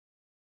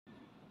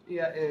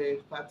Ia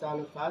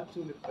whātala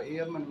whātu le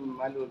paia man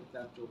malu le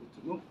tātou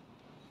tunu.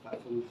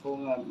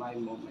 Whāwhonga mai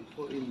mo mai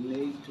fo I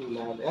nei tu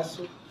la le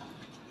aso.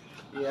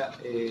 Ia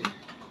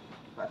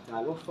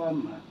whātalofa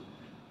ma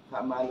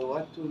whamalo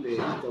atu le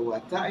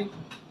tauatai.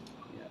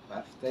 Ia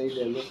whāwhitai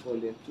le lofo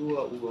le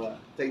tua ua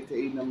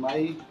taiteina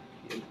mai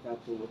I le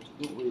tātou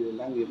tunu I le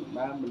langi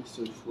mamā ma le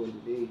soifua le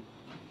lei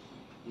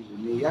I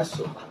le nei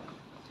aso.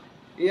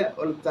 Ia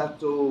o le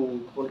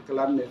tātou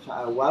polkalame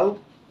whaawau.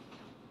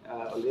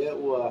 O lea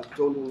ua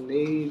tolu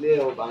nei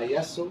lea o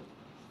vaiaso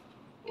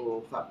o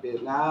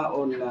whapena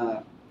o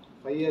na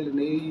whaia le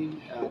nei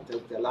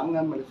tautalanga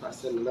ma le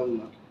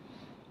whaasalalaunga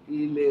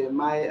I le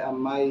mai a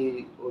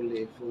mai o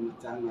le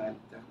whonatanga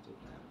le tātou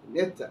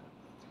kabineta.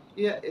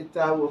 Ia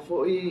tāua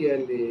fo'i ia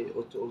le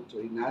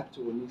oto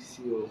inatu o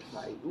nisi o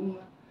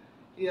whaiunga.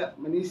 Ia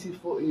manisi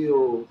fo'i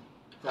o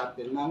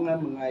whapenanga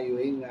mga I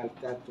o inga le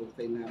tātou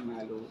whaina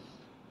malo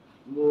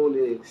mo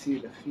le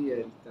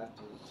silafia le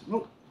tātou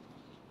tunu.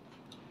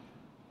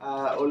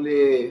 O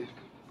le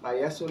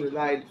vaiaso le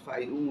lai le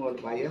whaiunga o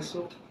le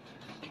vaiaso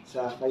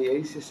sa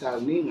whaiai se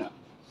sauninga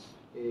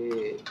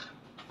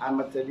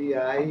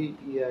amatalia ai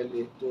ia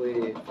le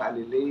toe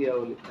whaleleia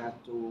o le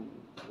tātou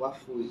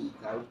wafu I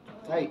tāutu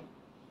tai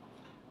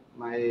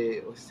mai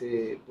o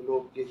se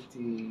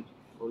poloketi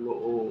o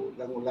loo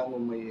lango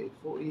mai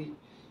fo'i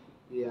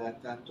ia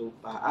tātou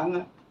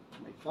pāanga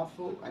mai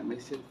fafo ai mai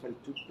se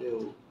whalitupe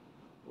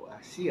o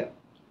Asia.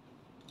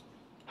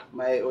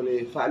 Mai o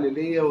le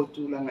whaaleleia o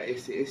tūlanga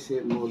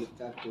ese mo le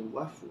tātou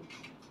wafu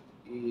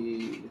I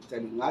le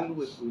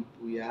talingalu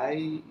pui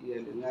ai ia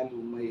le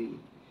ngalu mai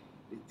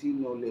le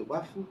tino le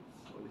wafu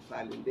o le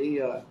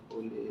whaaleleia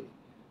o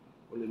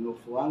le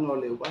nofoanga o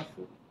le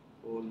wafu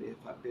o le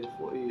whapea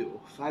fo'i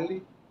o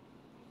whale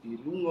I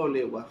lunga o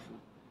le wafu.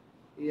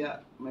 Ia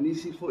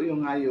manisi fo'i o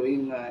ngai o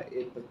inga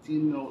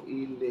patino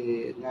I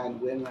le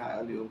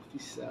ngaluenga o le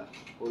ofisa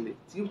o le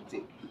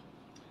tiute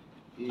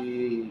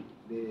I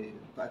le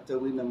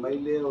patauina mai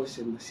lea o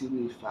se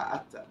masini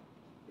whaata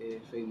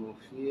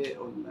whaingofie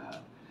o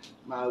na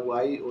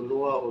mawai o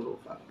loa o lo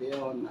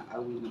whapea o na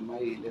awina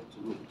mai le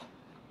tunu.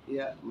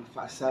 Ia ma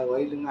whaasau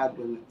ai le ngā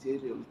duanga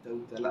tere o le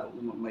tautala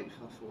uma mai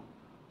whafo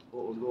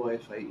o loa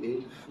whai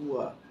le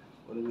fua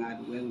o le ngā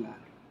duanga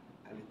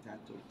a le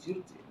tātou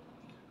tiute.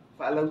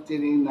 Whaalau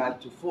tene nā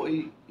tu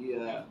fo'i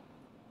ia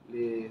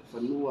le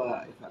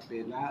whanua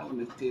whapena o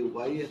na te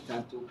wai a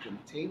tātou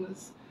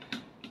containers.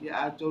 Ia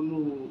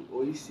atonu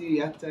o isi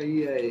ata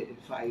ia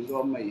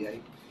whaailoa mai ai.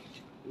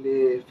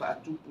 Le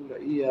whaatupula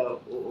ia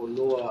o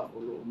loa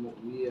o lo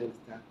mo'mia le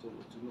tātou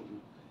o tunuu.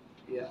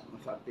 Ia ma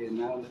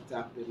whapena o na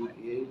tāpena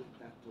ia I le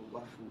tātou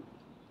wafu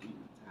I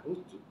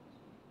tāutu.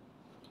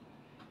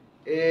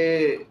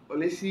 O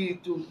lesi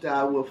tu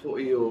tāua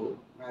fo'i o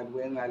ngā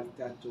ruenga le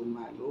tātou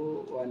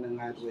malo o ana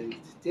ngā ruenga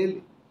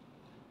titele.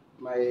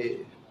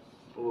 Mai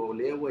o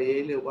lea wa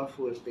ele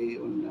wafu pei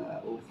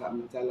o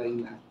whamatala I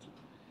nātu.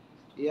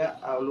 Ia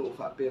au lo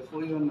whapea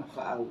fo'i o na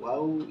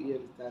whaauau ia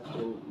le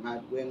tātou ngā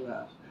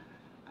ruenga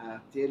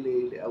tele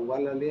le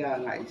awala lea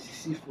ngā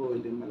isisifo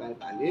le malai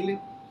valele.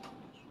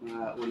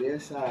 Ma o lea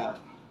sa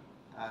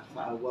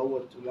whaauau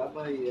atu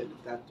lava ia le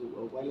tātou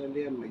awala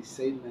lea mai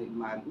seina I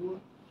mālua.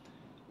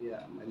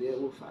 Ia ma lea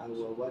o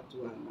whaauau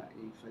atu anga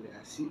I whale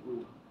asiu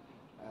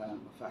ma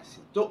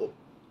whaasito'o.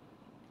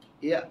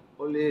 Ia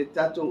o le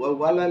tātou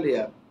awala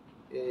lea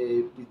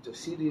pito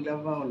siri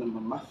lava o na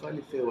mamafa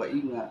le whewa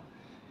inga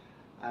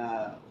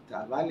o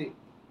tāwale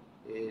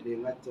le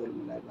ngata o le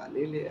malai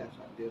valele a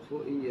whapea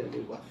fo'i ia le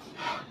wafu.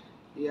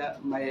 Ia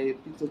mai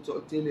pito to'o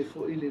tele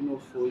fo'i le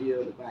nofo ia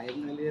o le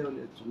vaenga lea o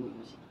le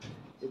atunuu.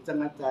 E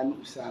tangata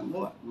anu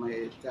Samoa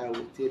mai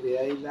tāu tele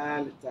ai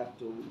la le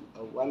tātou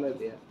awala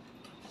lea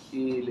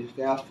I le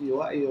whiawhi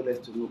o ai o le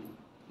atunuu.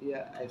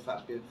 Ia ai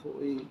whapea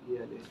fo'i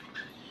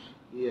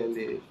ia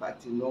le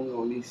whaatinonga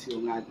o nisi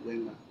o ngā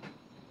duenga.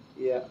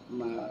 Ia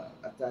ma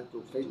a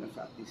tātou whaina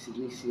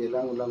whaapisinisi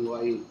lango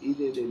ai I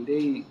le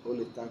lei o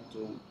le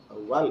tātou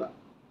awala.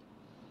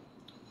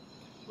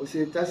 O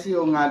se tasi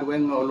o ngā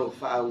ruenga o lo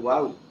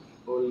whaauau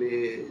o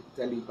le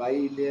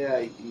talibai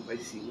lea I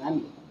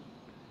vaisingano.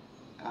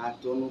 A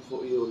tonu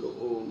fo'i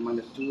o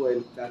manatua I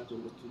le tātou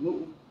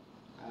watunuu,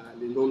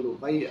 le lolo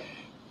vaia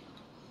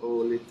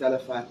o le tala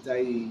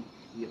whātai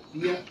I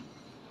pia.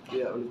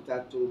 Ia o le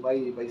tātou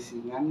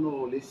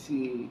vaisingano o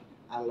lesi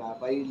ala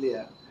vai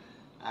lea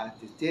a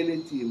te tele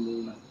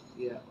timuna.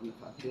 Ia o na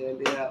whapea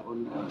lea o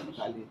na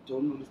whale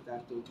tonu le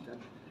tātou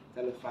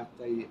tala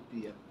whātai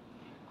pia.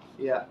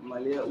 Ia ma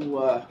lea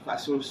ua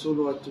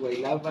whaasolosolo atu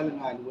ai lava le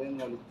ngā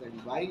ruenga o le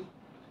talibai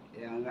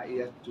e anga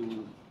I atu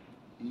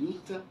I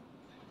uta.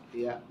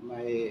 Ia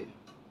mai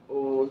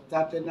o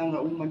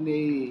tāpenanga uma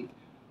nei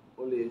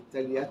o le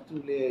tali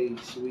atu lea I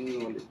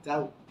suinga o le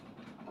tau.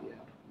 Ia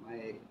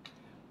mai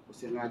o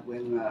se ngā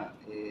ruenga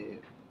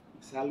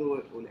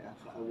masalo o le a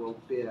whaauau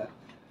pea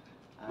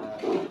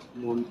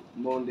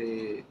mo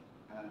le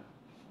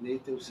nei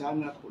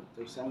tausanga po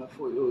tausanga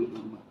foi o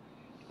luma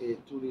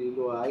tuli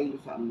loa ai le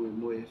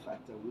whaamoemoe e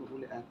whaatau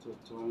le ato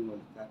toanga o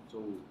le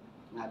tātou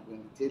ngā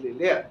ruenga tele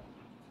lea.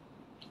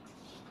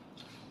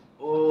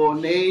 O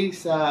nei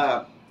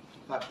sa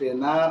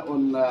whapena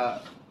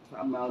ona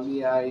whaamauni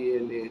ai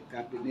le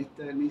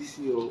kabineta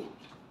nisi o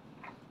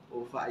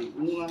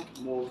whaiunga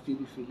mo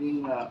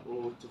whiriwhiringa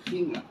o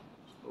tuwhinga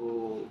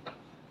o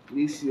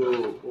nisi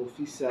o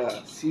ofisa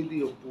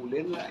sili o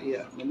pulenga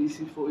ia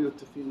manisi fo'i o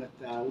tuwhinga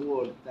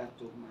tāua o le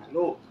tātou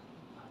malo.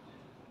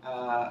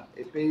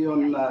 E pei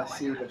ona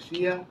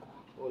silafia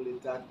o le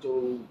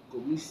tātou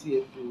komisi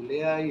e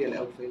pulea ia le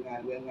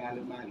aufaigaluega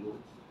le malo.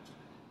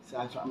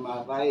 Sa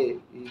whaamawai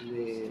i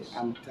le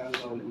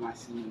amatanga o le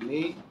masina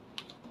nei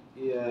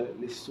ia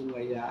le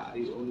sunga ia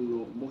ai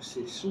ono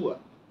mose sua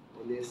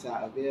o le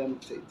sa avea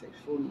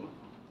mataifono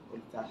o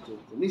le tātou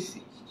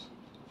komisi.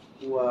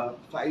 Ua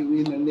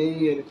whaiwina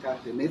nei e le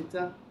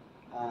kapeneta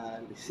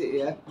le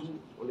see atu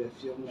o le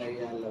awhionga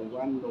ia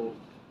lauano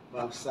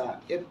wausa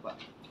epa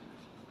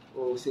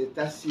o se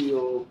tasi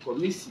o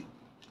komisi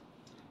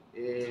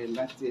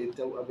na te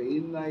tau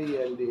aveina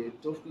ia le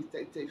tofi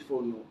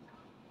taitaifono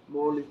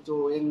mo le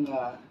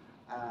toenga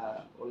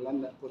o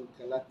lana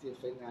porikalati e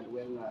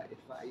whaingaruenga e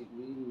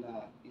whaiwina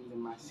i le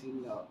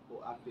masina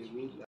o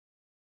apewila.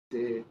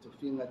 Te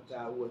tofinga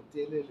tā ua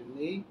tele le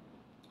nei,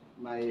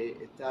 mai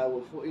e tā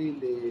ua fo'i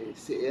le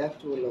se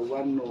atu o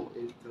lauano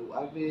e tau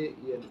ave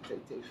ia le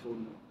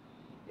taitaifono.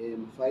 E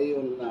mawhai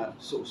o na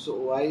so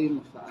ai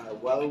ma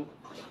whaawau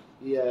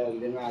ia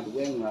le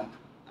ngaruenga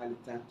a le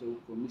tātou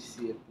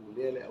komisi e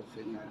pulele au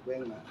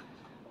whaingaruenga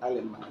a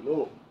le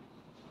malo.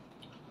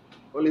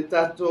 O le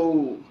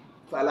tātou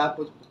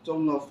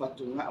whaalapotonga o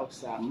whatunga o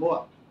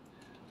Samoa,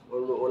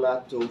 o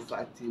lātou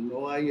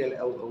whaatinoa ia le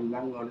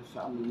auaunanga o le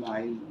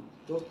whaamumaino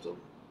toto,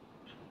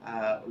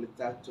 o le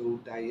tātou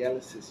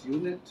dialysis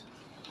unit,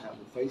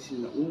 o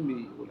whaisi na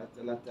umi o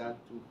lata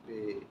atu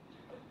pe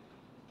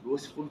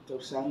 20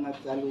 tausanga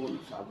talu o na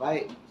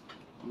whaawai,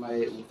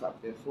 mai o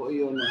whapea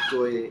fo'i o na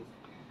toe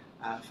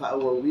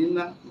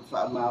whaauawina, ma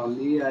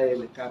whaamaonia e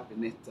le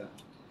kapeneta,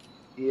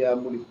 ia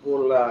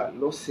mulipola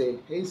Lose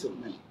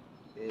Hazelman,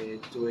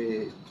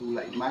 toe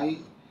tūlai mai,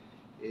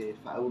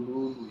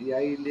 whaululu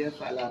iai lea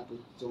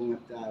whaalapotonga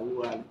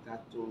tāua le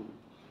tātou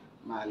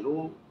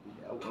malo,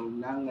 au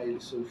nanga i le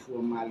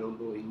soifua malo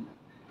loina.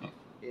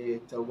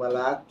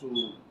 Tauwala atu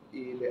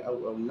i le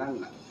au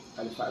nanga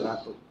a le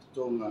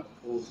whaalapotonga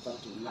o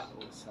whatunga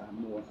o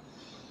Samoa.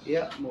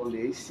 Ia mo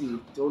le isi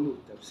tolu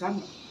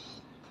tausanga.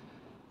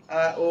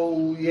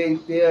 O iei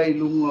pea i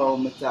lunga o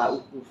mata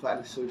upu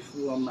whaale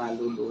soifua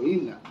malo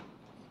loina.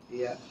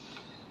 Ia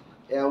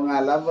o ngā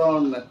lava o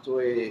na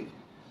toe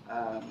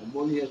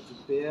momoli atu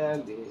pea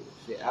le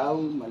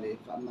whiau ma le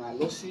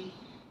whaamalosi,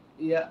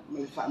 ia ma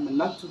le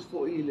whaamanatu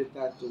fo'i i le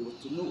tātou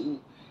atunuu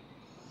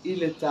i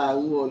le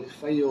tāua o le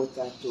whai o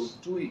tātou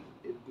tui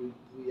e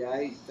pui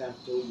ai i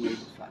tātou me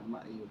le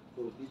whaamai o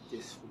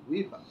Korovites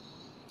Fuwiva.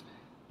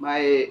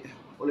 Mai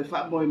o le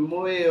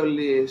whaamoemoe o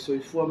le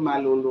soifua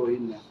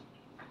maloloina,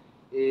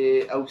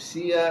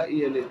 ausia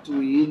ia le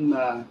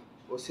tuiina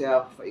o se a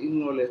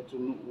whainga o le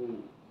atunuu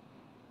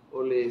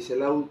o le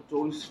selau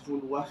tolus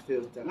fulu wafe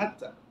o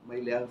tangata,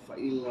 mai le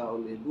awhainga o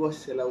le lua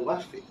selau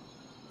wafe.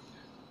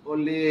 O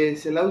le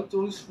selau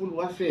tolus fulu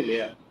wafe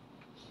lea,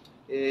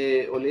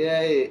 o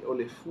lea o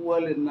le fua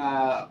le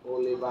na o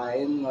le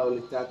vaenga o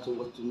le tātou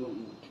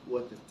atunuu,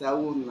 ua te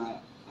tau na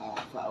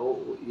whao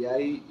o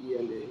iai ia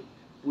le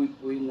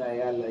puipuinga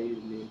e ala i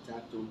le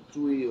tātou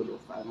tui o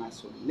lo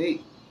whaangaso nei.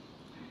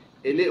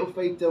 E le o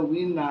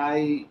whaitawina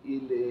ai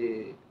i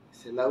le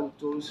selau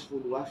tolus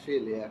fulu wafe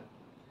lea,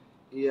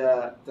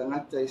 ia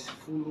tangata i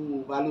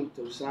sefulu walu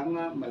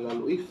tausanga ma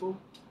laloifo,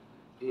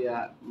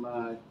 ia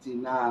ma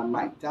tina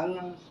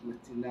maitanga, ma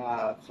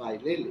tina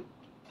whailele.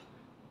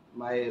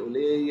 Mai o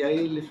le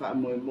iai le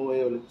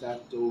whaamoemoe o le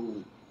tātou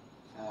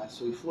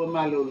soifua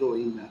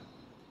maloloina,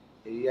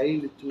 e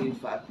iai le tui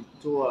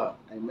whaapitoa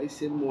ai mai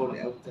se mo le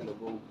au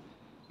talavou,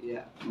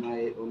 ia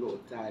mai o loo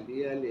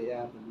tālia le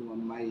ea vanua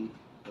mai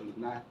o le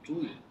nā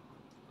tui.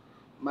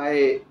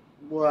 Mai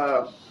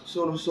bua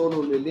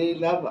solo le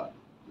lava,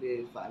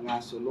 le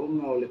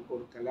whaangasolonga o le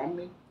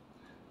porkalame,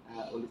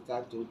 o le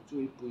tātou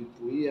tui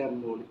puipuia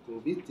mo le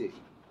kovite,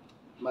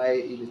 mai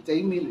i le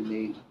Taimi le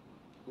nei,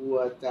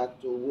 ua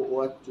tātou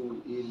o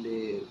atu i le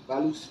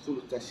valus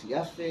fulu tasi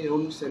afe,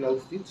 onu se lau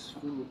fitus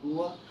fulu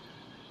dua,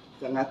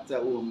 tangata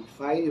ua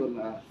mawhai o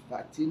na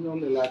whaatino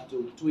le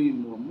lātou tui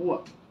mua.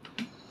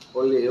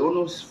 O le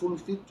ono fulu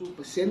fitu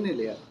pasene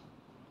lea,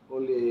 o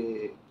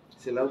le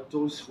se lau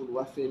tos fulu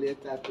afe lea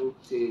tātou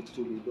te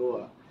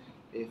tuliloa,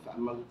 e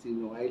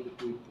whaamautino ai le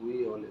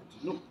puipui o le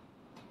tunu.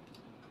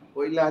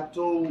 O i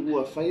lātou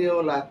ua whaia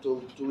o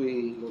lātou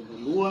tui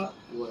lolua,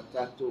 ua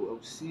tātou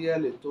ausia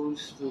le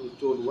tos fulu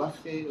tolu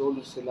afe,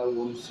 ono se lau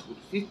ono se fulu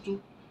fitu,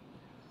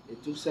 e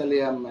tusa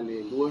lea ma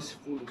le lua se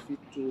fulu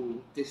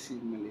fitu tesi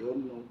ma le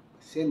ono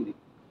paseni.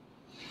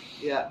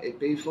 Ia e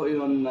peifo i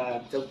ona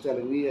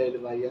tautarangia e le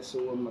vai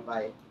aso ua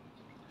mawai.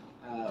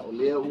 O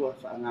lea ua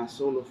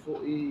whaangasolo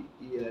fo'i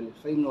ia le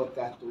whainga o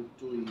tātou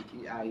tui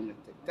i aina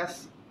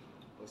taitasi.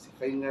 O se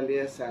whainga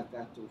lea sa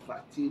tātou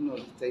whaatino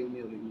le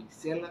Taimi o le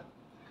Misela,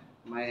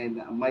 mai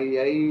na mai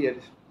ai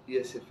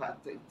ia se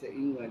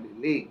whaataitainga le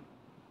lei.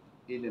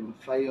 i le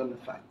mawhai o na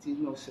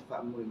whaatino se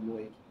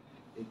whaamoemoe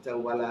e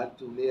tau wala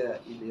atu lea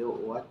i le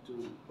o atu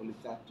o le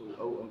tātou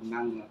au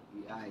nanga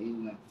i a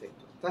inga te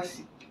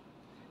tasi.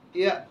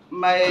 Ia,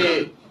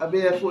 mai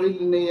abea fo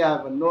ili nei a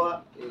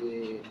wanoa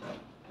e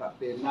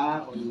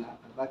whapena o na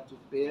abatu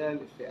pea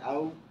le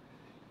whiau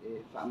e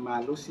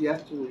whaamalosi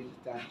atu i le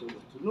tātou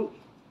atunu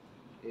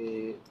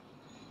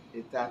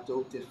e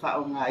tātou te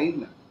whao ngā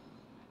ina.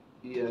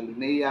 Ia le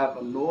nei a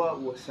wanoa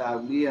ua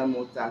saulia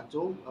mo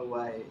tātou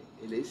awa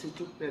e le ise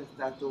tupe le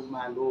tātou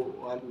malo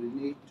o alu i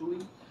nei tui.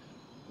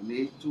 O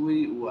nei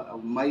tui ua au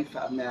mai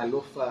whaamea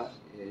alofa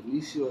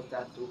nisi o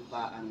tātou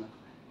pāanga.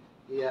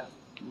 Ia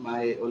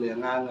mai o le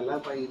nganga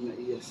lava ina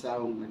ia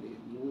saunga le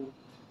mu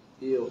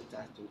i o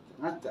tātou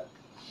tangata.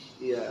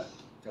 Ia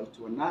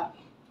tautuana,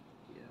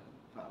 ia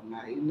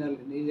whaonga ina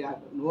le nei a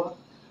wanoa,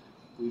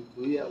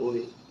 puipuia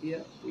oe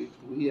ia,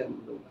 puipuia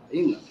mloa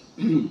inga.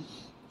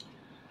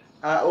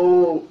 A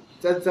o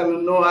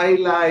tatalo no ai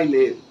la i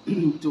le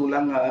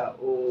tūlanga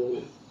o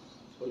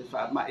le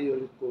whaamai o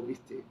le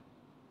COVID.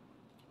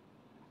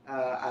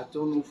 A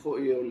tonu fo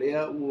i o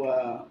lea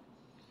ua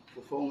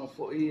fofonga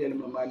fo i ele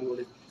mamali o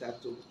le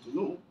tātou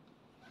tunu.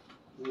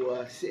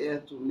 Ua se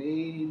atu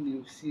nei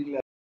New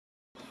Zealand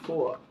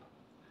 4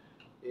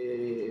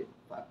 e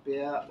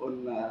whapea o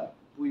na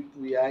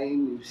puipui ai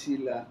New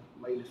Zealand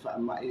mai le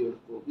whaamai o le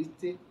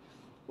COVID.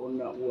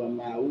 Ona ua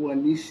maua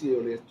nisi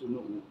o le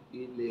tunu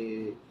i le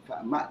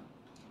whaamai.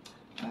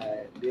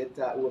 Lea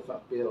tā ua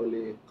whapea o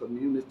le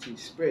community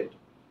spread.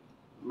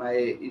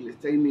 Mai i le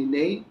taimi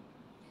nei,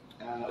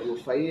 ua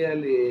whaia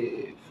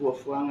le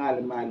fuafuanga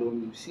le malo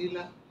New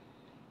Zealand,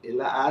 e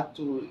la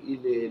atu i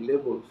le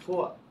level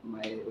 4,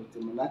 mai o te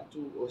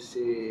manatu o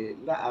se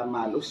la a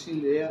malosi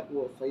lea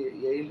ua whaia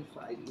ia i le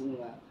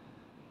whaaiunga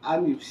a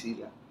New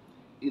Zealand.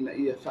 Ina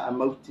ia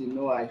whaamauti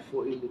noa ai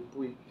fo i le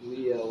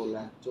puipuia o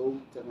la tau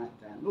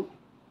tangata anu.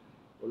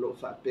 O lo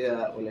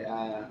whapea o le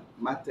a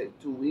mata i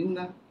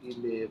tuina i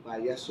le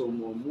vaiaso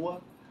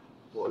muamua,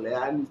 o le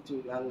ani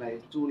tūlanga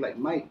e tūlai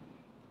mai.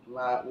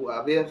 Ma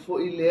ua avea fo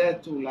i lea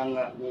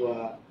tūlanga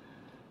ua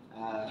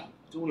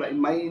tūlai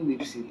mai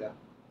New Zealand.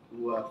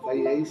 Ua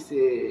whai ai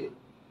se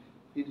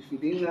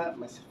whiriwhiringa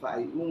ma se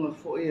whai unga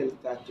fo i le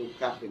tātou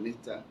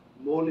kapeneta.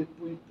 Mō le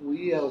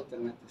puipuia o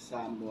tangata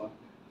Samoa.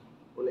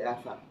 O le a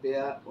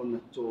whapea o na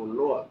tō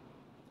loa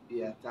i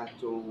a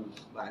tātou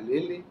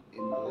wālele e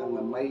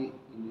malanga mai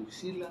i New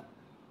Zealand.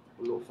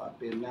 O lo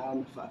whapea nā o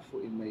na whafo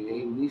i mai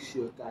ei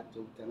nisi o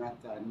tātou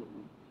tangata anu.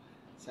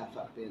 Sa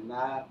whapea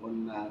nā o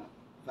na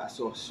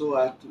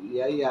whasoasoa atu i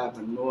ai a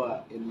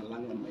wanoa e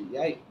malanga mai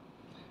ai.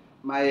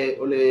 Mai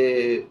o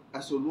le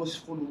aso luas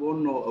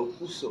fuluono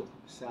Aukuso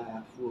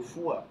sa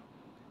fuafua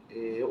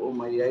e o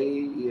mai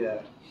ai ia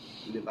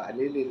le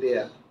wālele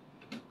lea.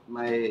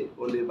 Mai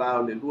o le wā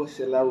o le lua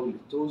se lau le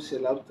tō se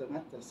lau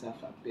tangata sa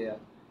whapea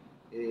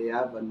e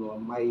awa noa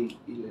mai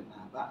i le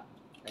nā wā.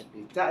 Ai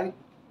peitai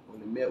o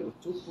le mea ua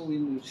tupu i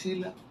New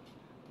Zealand,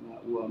 ma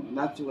ua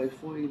manatu ai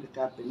fōi le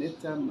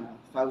kapeneta, ma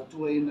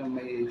whautua ina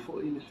mai ai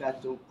fōi le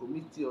tātou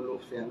komiti o lo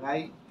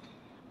whengai,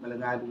 ma le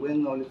ngā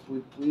ruenga o le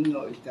puipuinga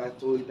o i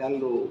tātou i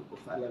lalo o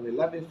whalawe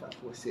lawe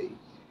whakua sei.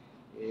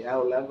 E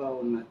ao lava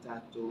o na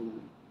tātou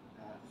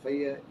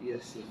whaia ia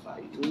se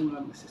whaiunga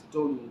ma se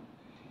tonu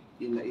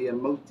ina ia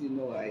mauti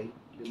no ai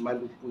le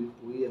malu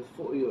puipuia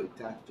fōi o i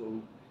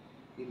tātou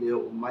i leo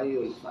o mai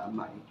o le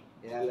whaamai.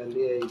 E ala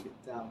lea i le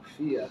tāo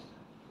fia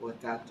o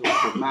tātou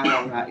te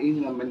mana ngā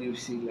inga ma New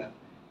Zealand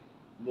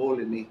mō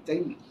le nei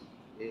Taimi.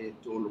 E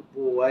tōlo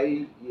pō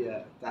ai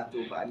ia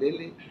tātou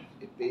wālele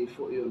e pei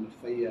fōi o na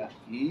whaia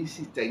i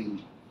isi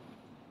Taimi.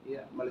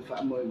 Ia ma le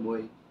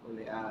whaamoemoe o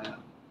le a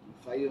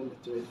mawhai o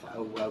na toe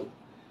whaauau.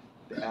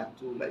 Pe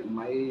atu lai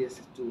mai e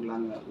se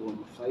tūlanga ua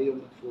mawhai o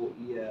na fō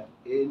ia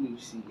e New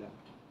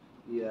Zealand.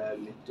 Ia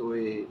le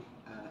toe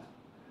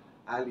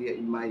alia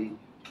i mai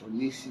o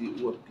nisi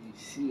ua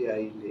pisia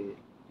i le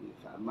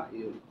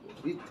whaamai o le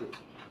COVID.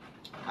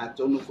 A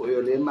tonu fo i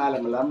o le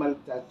malama le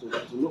tātou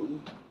atunuu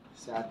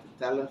sa te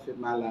tala whe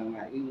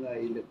malanga inga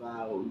i le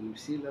wā o New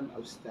Zealand,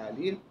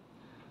 Australia.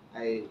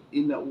 Ai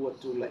ina ua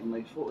tula i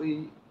mai fo i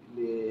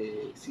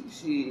le si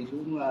i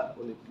lunga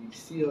o le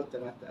pisia o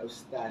tangata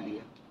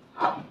Australia.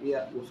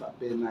 Ia ua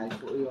whapena i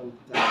fo i o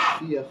ta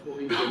fia fo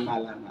i le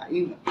malanga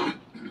inga.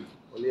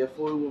 O lea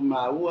fo i ua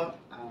maua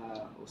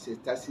o se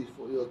tasi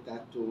fo i o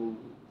tātou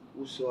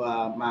uso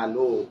a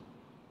malo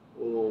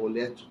o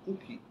le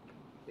atukuki.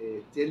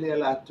 Tele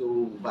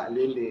lātou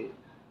waalele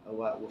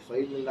ua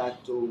whaile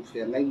lātou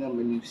whengainga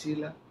ma New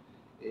Zealand.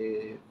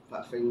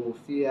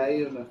 Whawhaingofia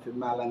ai o na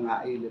whemalanga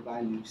ai le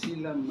wā New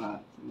Zealand ma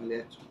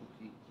le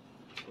atukuki.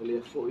 O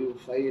lea fo i o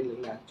whaile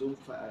lātou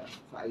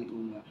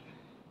whaiunga.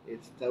 E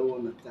te tau o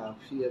na tāu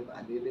whia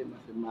waalele ma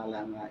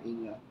whemalanga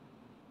inga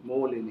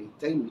mō le nei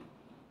Taimi.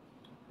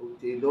 O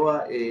te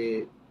loa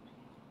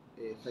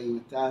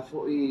whaingatā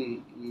fo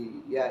i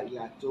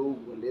lātou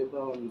ua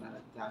lewa o na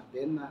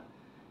tāpena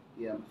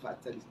ia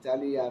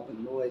whaatalitali a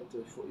wanoa e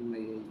toi fo i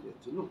mai e le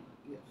tunu.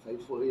 Ia whai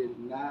fo i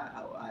nā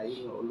au a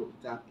inga o lo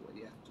tāpua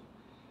i atu.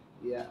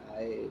 Ia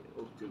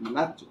o te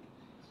manatu.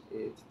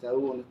 te tau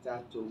o na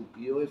tātou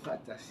bio e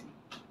whaatasi.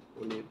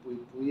 O le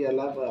puipuia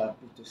lava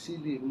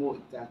pitosili mo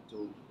i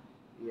tātou.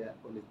 Ia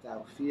o le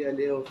tau fia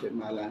leo fe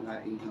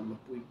malanga i hama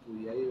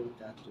puipuia i o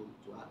tātou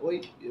tua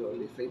oi. I o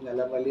le whainga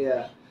lava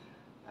lea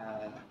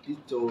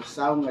pito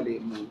saunga le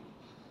mu.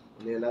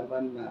 O le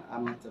lava na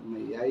amata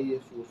mai ai e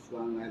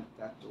fuafuanga le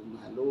tātou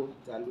malo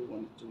talu o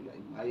na tula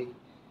i mai.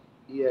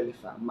 Ia le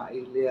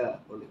whaamai lea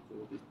o le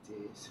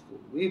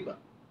COVID-19.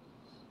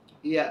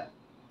 Ia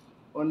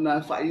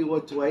ona whai ua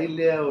tuai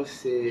lea o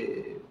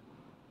se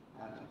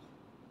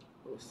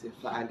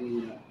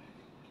whaalinga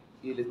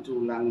i le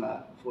tūlanga.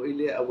 Fo i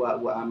lea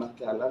ua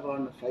amata lava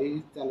ona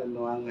whai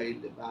talanoanga i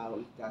le wāo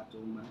i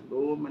tātou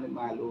malo ma le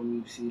malo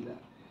New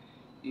Zealand.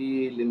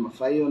 I le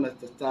mawhai ona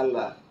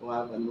tatala o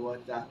awanua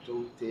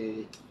tātou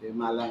te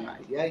malanga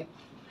i ai.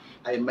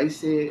 Ai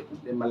maise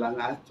le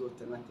malanga atu o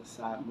tangata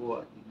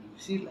Samoa i New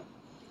Zealand.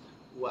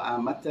 Ua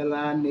amata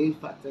la nei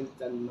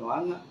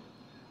whaatalanoanga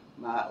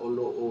ma o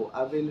lo o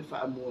ave le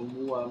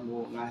whaamuamua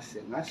mo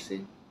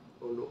ngase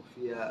o lo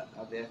fia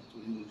ave atu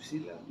i New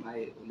Zealand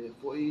mai o le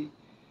foi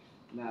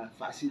na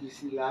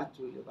whaasilisila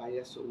atu i le vai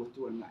aso ua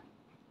tuanai.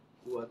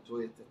 Ua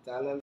toe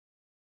tatala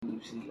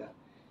New Zealand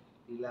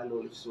i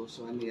lalo le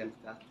fisosoani al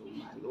tātou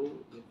malo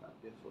le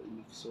whaapea foi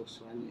na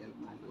fisosoani al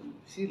malo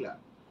New Zealand.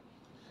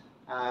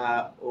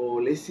 O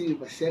lesi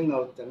vasenga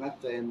o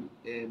tangata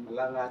e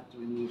malanga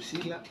atu i New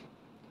Zealand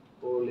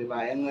o le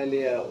vaenga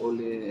lea o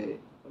le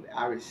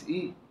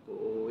RSE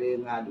o e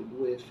ngā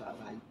Lulu e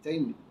whaavai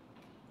Taimi.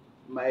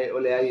 Mai o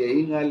le aia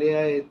inga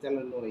lea e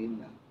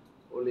talanoina.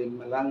 O le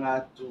malanga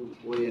atu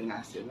o e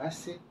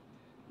ngase,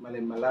 ma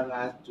le malanga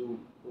atu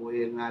o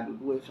e ngā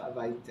Lulu e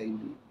whaavai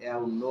Taimi. E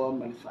au noa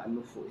ma le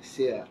whaanofo e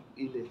sea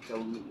i le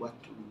taunu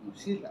watu i New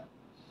Zealand.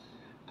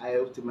 Ai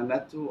o te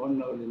manatu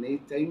ona o le nei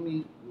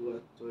Taimi ua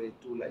toe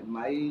tūlai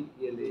mai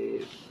i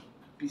le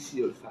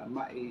pisi o le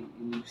whaamai i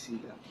New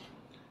Zealand.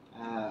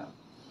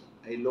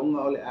 Ai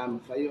longa o le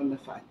amawhai o na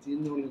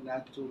whaatino le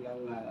nātu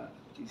langa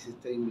i se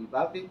Taimi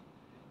wawe,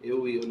 e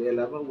ui o le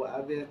lava ua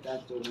ave a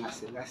tātou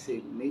ngase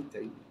i nei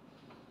Taimi.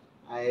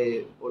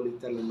 Ai o le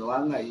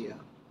talanoanga ia,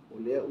 o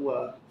le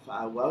ua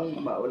whaawau,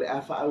 ma o le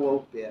a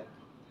whaawau pēr,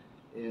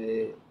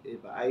 e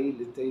vaai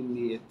le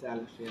Taimi e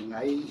tala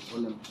whengai o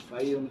na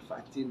mawhai o na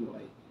whaatino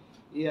ai.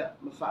 Ia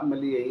ma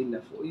whaamalia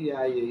ina fo ia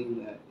aia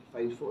inga, e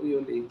whai fo i o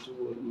le itu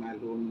o le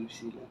malo New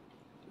Zealand.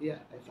 Ia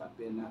ai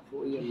whapena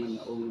fo ia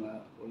mana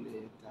onga o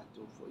le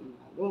tātou fo i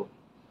malo.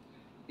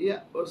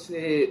 Ia o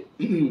se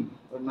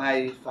o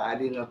nai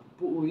whaaringa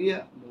pupu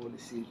ia mo le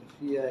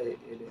silafia e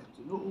le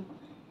atunuu.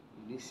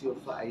 Nisi o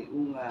whaai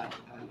unga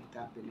a le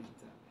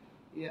kapeneta.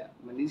 Ia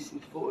manisi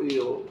fo i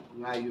o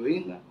ngā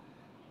ioinga.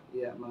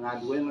 Ia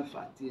mga luenga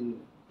whaatino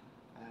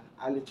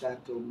a le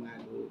tātou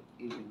malo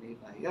i le nei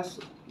vai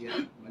aso. Ia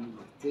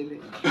manua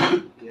tele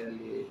ia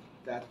le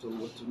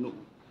tātou atunuu.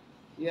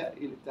 Ia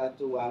i le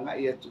tātou anga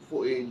ia tu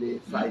fo i le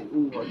whai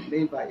unga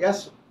nei vai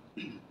aso.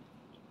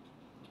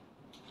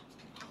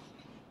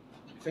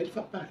 Whai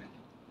whapara.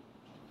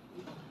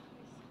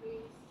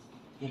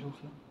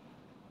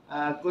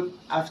 Good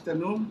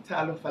afternoon,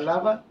 Talo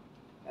Falava.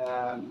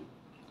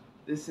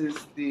 This is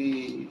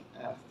the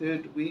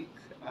third week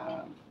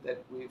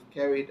that we've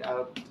carried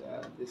out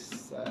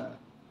this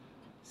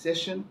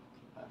session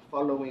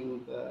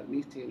following the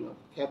meeting of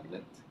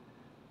Cabinet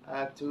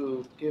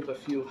to give a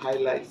few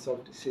highlights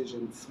of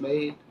decisions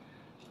made,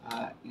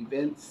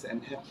 events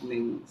and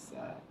happenings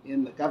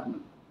in the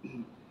government.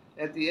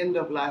 At the end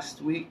of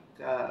last week,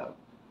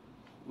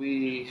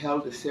 we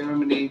held a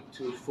ceremony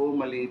to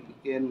formally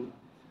begin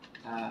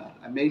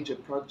a major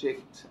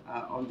project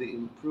on the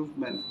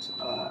improvement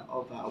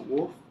of our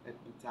wharf at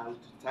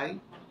Mataafa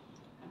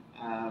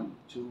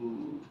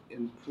to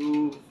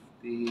improve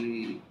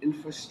the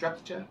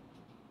infrastructure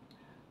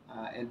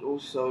and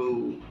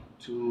also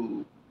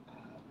to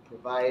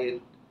provide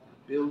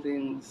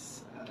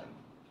buildings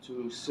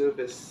to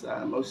service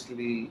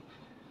mostly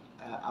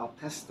our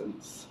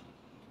customs.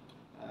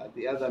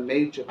 The other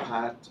major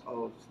part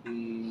of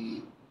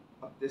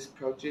this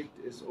project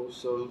is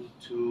also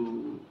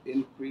to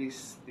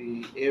increase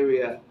the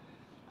area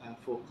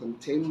for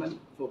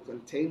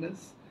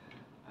containers,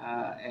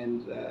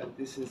 and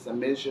this is a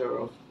measure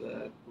of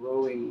the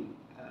growing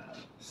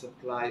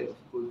supply of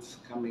goods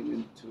coming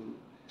into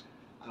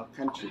our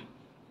country.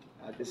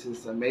 This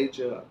is a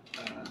major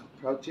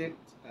project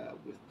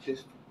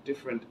with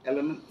different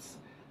elements,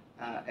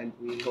 and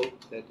we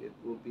hope that it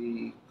will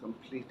be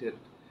completed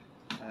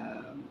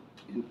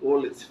in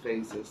all its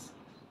phases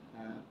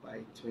by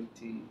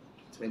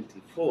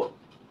 2024.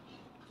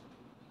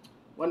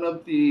 One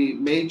of the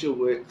major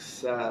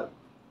works that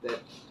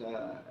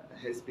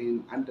has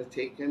been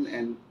undertaken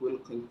and will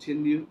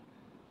continue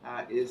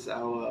is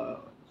our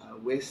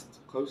West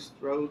Coast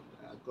Road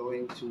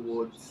going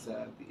towards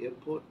the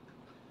airport.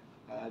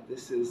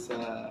 This is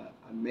a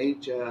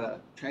major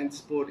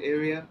transport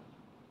area,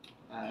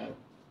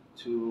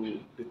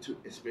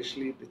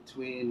 especially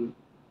between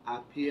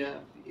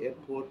Apia, the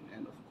airport,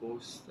 and of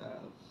course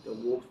the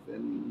wharf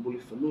in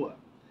Mulifanua.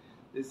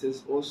 This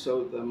is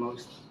also the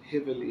most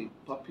heavily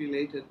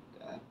populated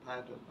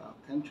part of our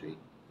country.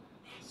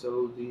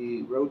 So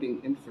the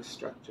roading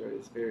infrastructure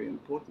is very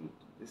important.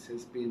 This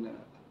has been a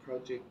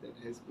project that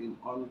has been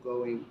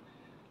ongoing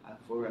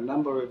for a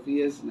number of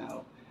years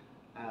now,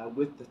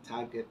 with the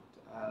target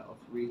of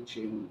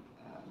reaching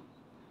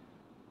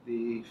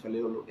the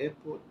Faleolo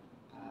Airport,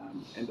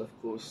 and of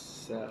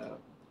course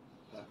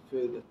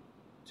further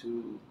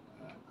to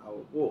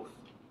our wharf.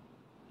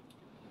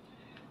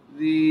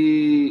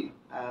 The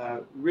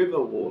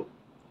river wall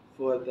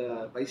for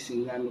the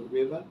Vaisingano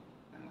River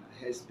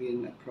has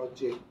been a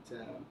project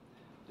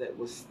that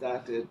was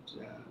started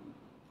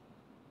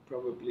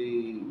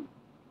probably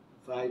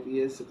 5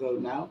 years ago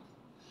now,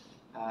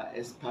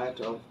 as part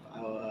of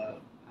our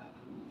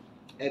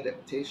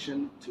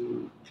adaptation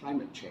to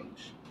climate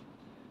change.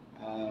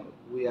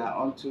 We are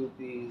onto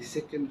the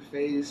second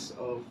phase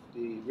of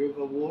the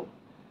river wall,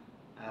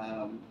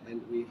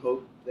 and we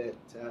hope that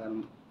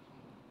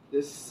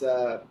this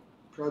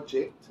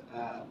project,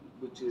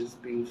 which is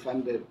being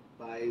funded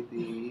by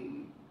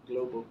the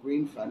Global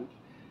Green Fund,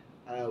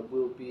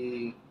 will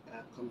be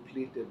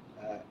completed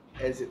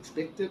as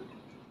expected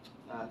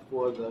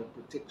for the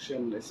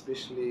protection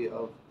especially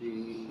of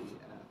the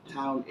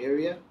town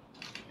area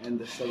and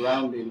the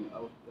surrounding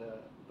of the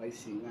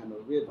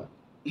Vaisingano River.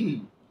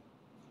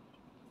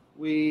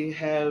 We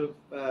have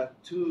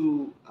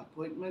two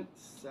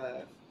appointments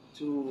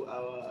to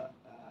our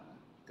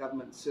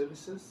government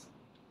services.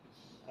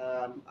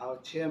 Our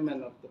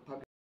chairman of the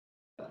public,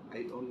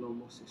 Aiono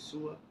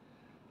Mosesua,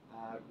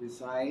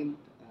 resigned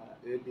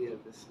earlier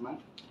this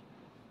month,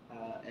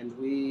 and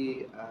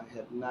we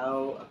have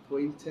now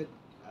appointed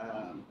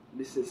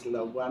Mrs.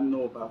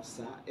 Lawano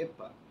Bausa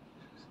Epa,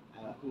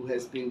 who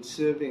has been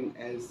serving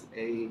as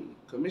a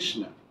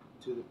commissioner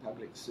to the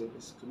Public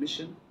Service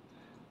Commission,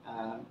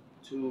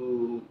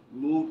 to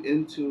move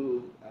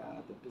into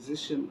the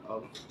position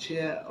of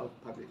chair of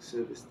Public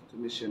Service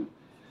Commission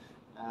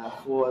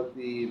for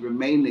the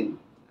remaining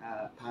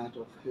part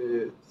of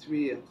her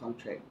 3-year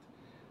contract,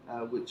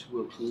 which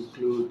will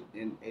conclude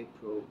in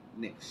April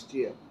next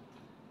year.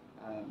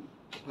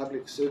 The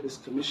Public Service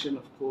Commission,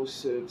 of course,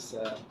 serves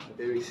a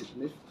very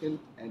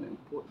significant and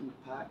important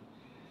part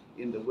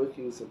in the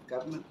workings of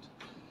government,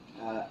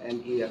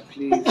 and we are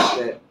pleased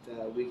that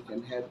we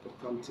can have the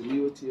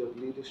continuity of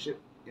leadership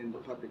in the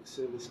Public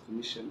Service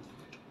Commission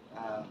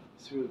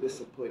through this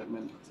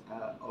appointment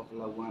of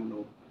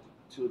Lawano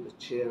to the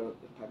chair of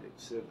the Public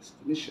Service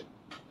Commission.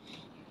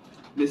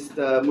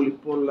 Mr.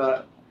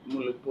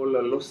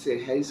 Mulipola Lose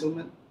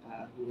Hazelman,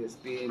 who has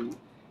been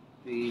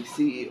the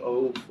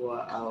CEO for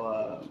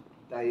our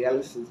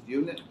dialysis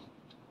unit,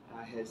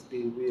 has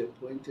been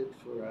reappointed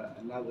for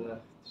another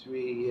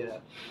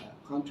 3-year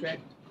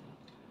contract.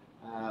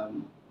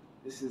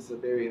 This is a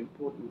very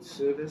important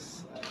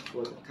service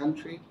for the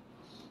country,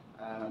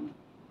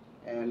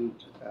 and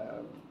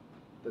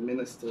the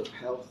Minister of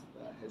Health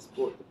has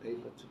brought the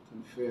paper to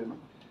confirm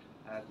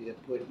the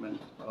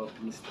appointment of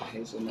Mr.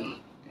 Hazelman,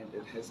 and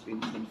it has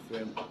been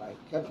confirmed by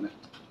Cabinet.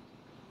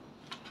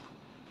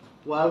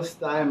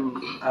 Whilst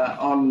I'm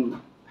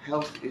on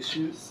health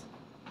issues,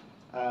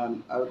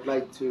 I would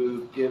like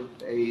to give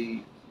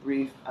a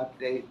brief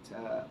update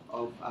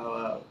of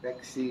our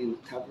vaccine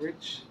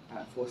coverage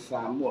for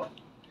Samoa.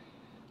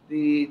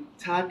 The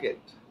target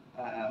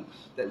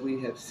that we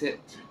have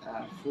set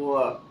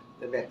for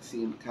the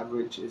vaccine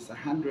coverage is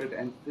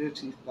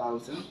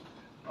 130,000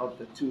 of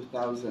the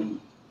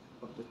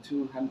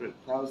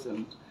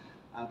 200,000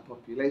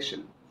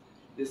 population.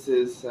 This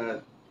is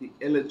the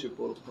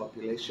eligible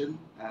population,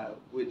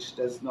 which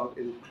does not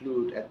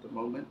include at the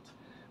moment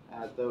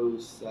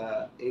those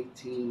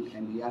 18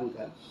 and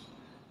younger,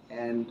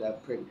 and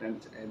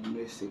pregnant and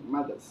nursing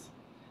mothers.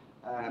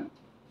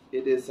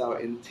 It is our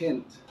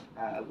intent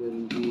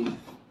when the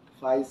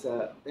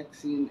Pfizer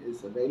vaccine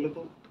is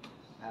available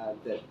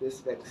that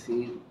this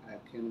vaccine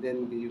can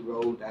then be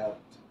rolled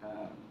out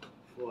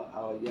for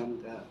our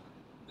younger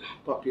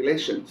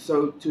population.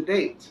 So to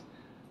date,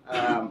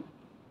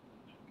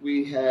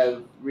 we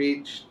have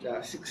reached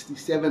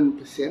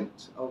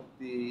 67% of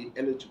the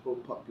eligible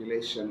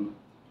population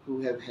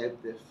who have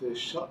had their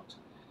first shot.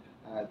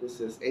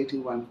 This is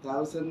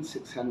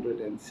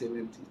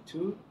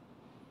 81,672.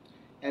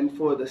 And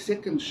for the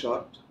second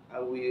shot,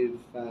 we've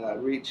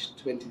reached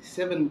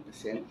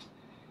 27%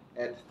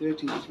 at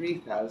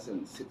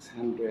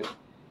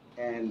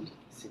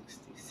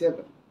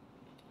 33,667.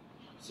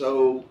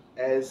 So,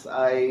 as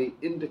I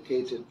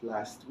indicated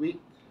last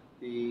week,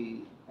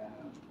 the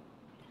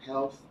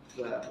Health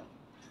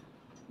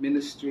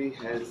Ministry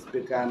has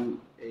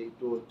begun a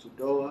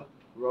door-to-door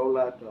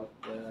rollout of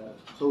the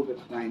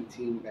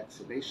COVID-19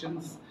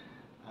 vaccinations.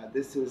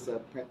 This is a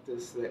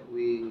practice that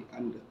we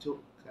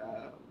undertook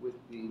with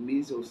the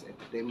measles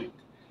epidemic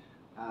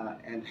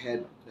and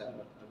had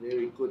a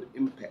very good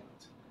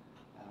impact.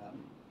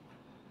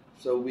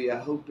 So we are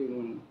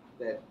hoping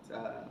that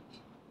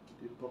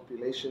the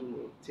population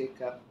will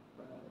take up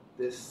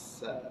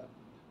this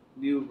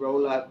new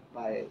rollout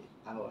by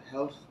our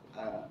health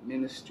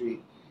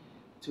ministry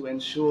to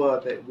ensure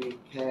that we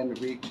can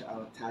reach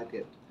our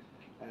target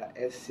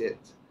as set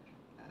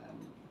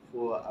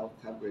for our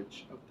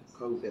coverage of the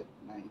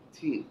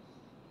COVID-19.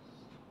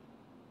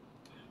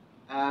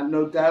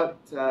 No doubt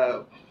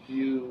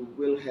you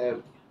will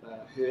have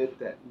heard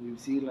that New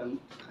Zealand,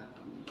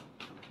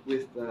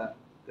 with the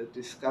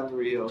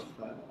discovery of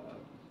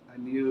a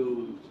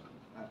new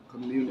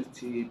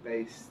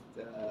community-based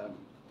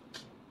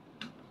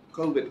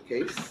COVID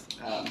case,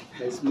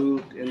 has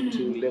moved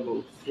into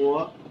level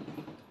 4.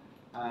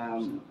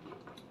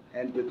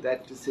 And with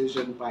that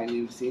decision by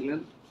New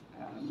Zealand,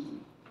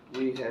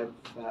 we have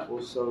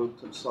also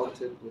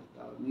consulted with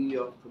our New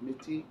York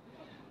committee,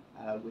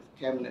 with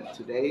Cabinet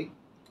today,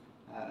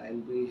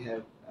 and we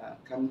have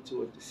come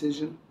to a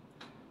decision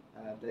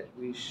that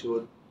we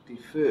should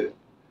defer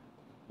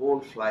all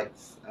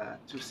flights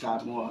to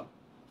Samoa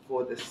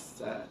for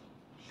this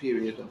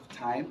period of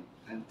time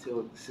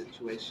until the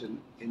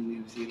situation in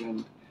New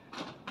Zealand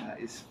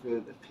is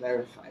further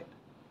clarified.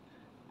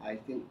 I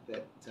think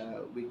that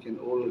we can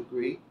all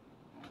agree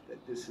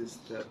that this is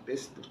the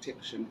best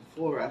protection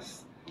for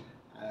us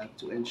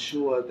to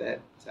ensure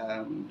that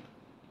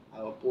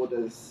our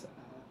borders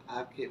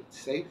are kept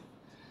safe.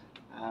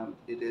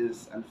 It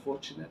is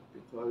unfortunate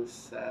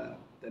because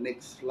the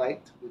next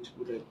flight, which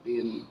would have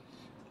been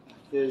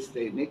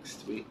Thursday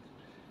next week,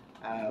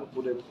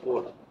 would have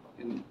brought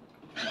in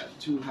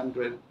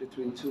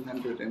between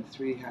 200 and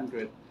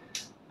 300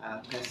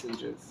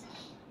 passengers.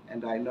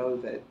 And I know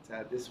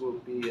that this will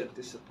be a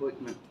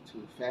disappointment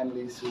to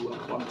families who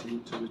are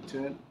wanting to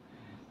return,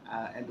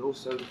 and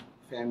also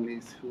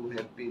families who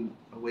have been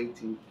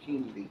awaiting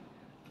keenly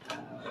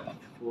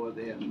for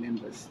their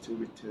members to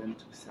return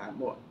to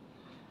Samoa.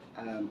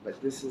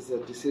 But this is a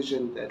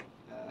decision that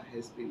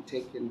has been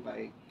taken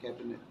by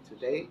Cabinet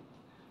today,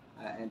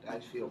 and I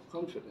feel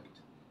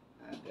confident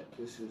that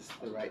this is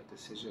the right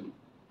decision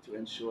to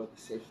ensure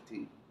the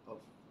safety of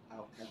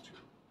our country.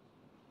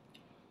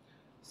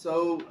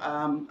 So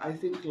I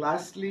think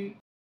lastly,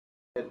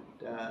 I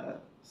had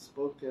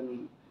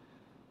spoken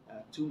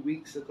 2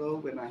 weeks ago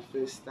when I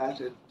first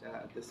started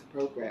this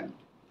program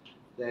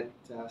that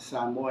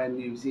Samoa and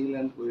New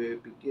Zealand were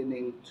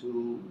beginning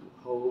to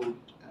hold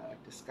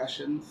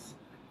discussions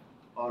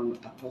on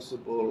a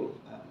possible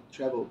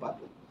travel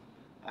bubble,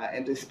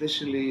 and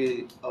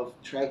especially of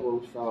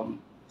travel from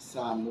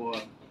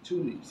Samoa to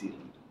New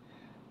Zealand,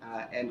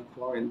 and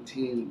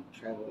quarantine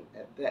travel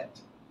at that.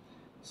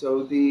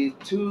 So the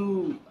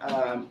two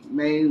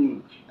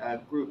main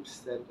groups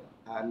that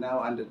are now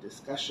under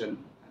discussion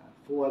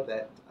for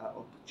that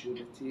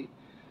opportunity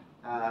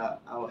are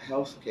our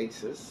health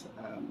cases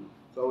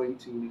going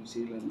to New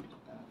Zealand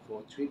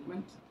for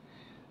treatment,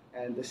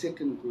 and the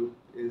second group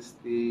is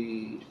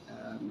the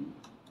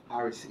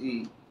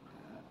RSE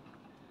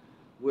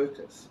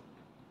workers.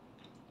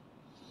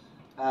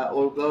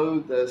 Although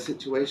the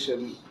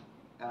situation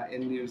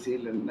in New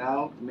Zealand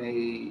now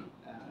may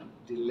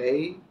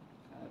delay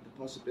the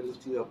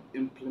possibility of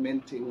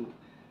implementing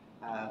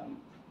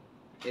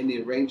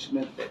any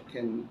arrangement that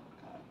can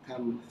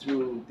come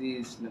through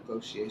these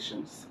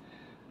negotiations,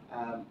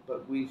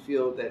 but we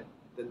feel that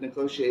the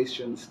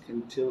negotiations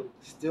can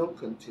still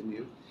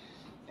continue,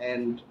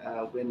 and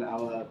when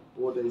our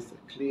borders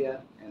are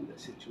clear and the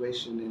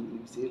situation in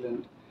New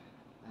Zealand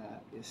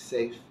is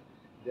safe,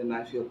 then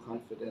I feel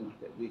confident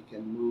that we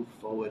can move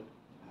forward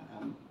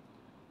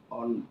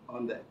on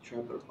that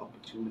travel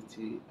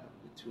opportunity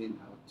between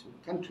our two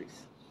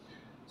countries.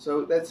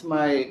 So that's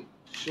my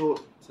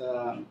short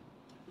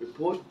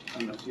report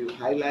on a few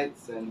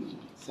highlights and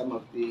some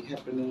of the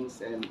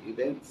happenings and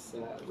events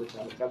with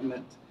our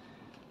government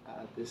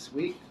this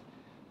week,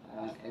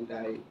 and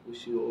I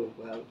wish you all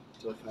well.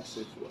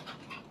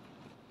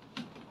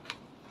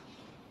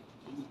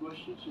 Any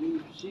questions? Any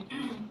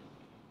procedure?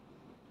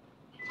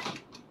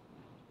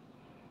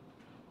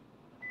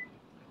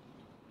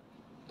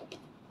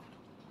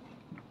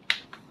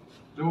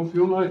 Leo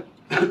fiona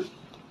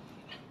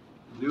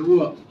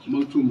leo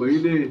mautumba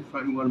ile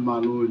whainga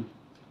malo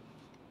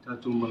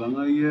tato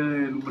malanga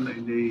ia lumana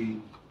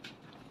inei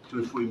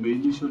toi foi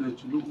meini so le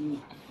tulu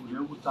o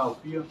leo tau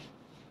pia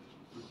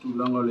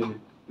tulanga le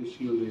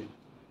pesio le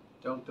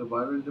tau te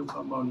viral le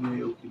kama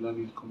ne o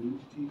kilani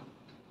community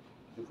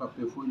e fa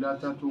pe foi la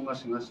tato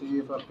ngasi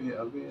e fa pe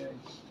ave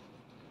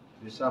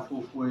le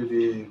safo foi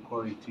le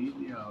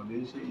quarantine o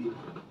le se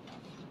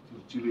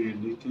tiri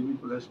le temi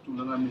pola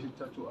tulanga me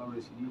tato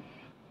RSE.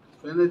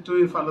 Pena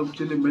toi fala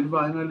tele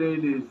melva nga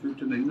le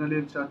futu na nga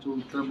le tato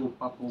travel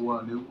papo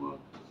wa le wa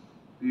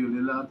io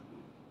le la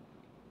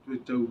toi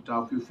tau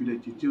tau file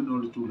titi no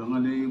le tu nga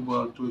le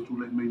wa toi tu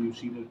le me New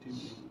Zealand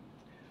temi.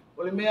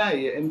 Ole mea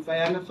ia en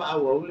whaiana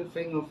whaawau le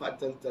whainga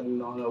whaataltana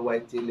no nga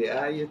waitele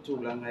a ia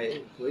tūlanga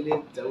e koe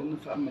le tau na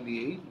whamari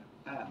e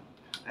ina.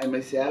 Ai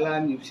mai se ala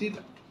New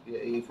Zealand,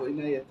 e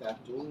whaina ia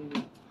tātou,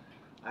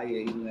 ai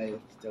e ina e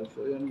tau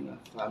whaina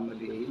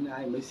whamari e ina,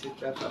 ai mai se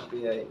tā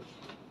whapea e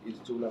i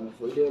tūlanga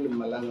whaile o le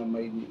malanga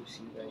mai New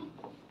Zealand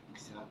i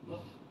Samoa.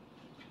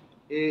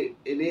 E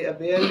le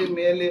avea le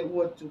mea le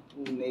ua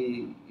tupu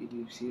nei i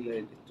New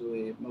Zealand e to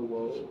e maua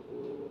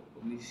o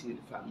nisi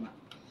le whaama.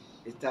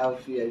 E tau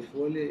fia I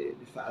fole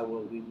le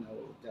whaawawina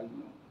o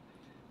talma.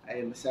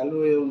 ai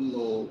masalo e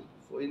no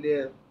foi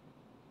le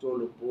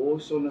tolo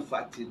poso na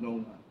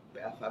fatinonga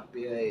pe a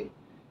fapea e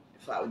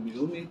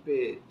fauniuni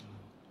pe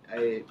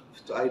ai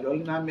to ai dol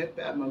na me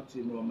pe a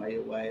mautino mai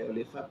wai o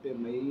le fape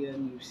mai a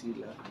New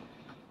Zealand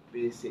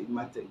pe se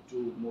mata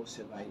tu mo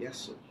se vai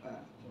aso a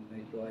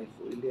nei doi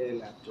foi le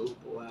la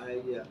topo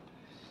ai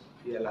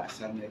ia la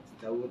sanga te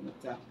tau na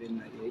tape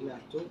na ia la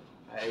to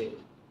ai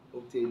o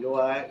te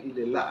loa i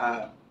le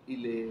laa i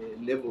le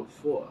level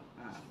 4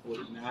 o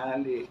na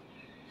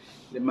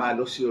le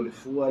malosi o le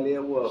fua le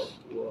ua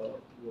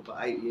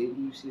vai e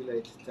New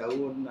Zealand te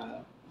tau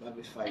na va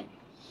fai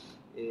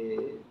e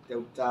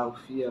tau tau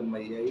fia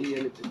mai ai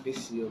le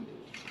pepesi o le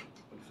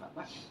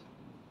whapa.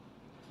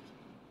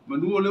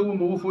 Manua lewa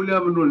mo foi le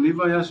mano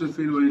liva ya se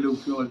felo ile o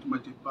fio al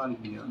mate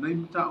Palemia. Nei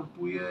mta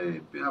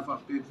upuye pe afa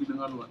pe fina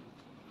ngalo.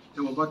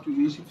 Te wa batu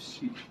isi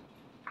fisi.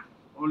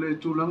 Ole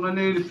tulanga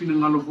ne le fina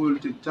ngalo foi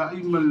te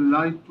tai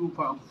malai tu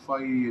fa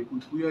fai e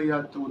pupuya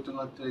ya to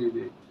tanga te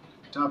le.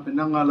 Ta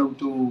penanga la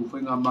to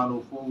foi nga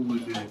malo fo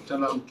le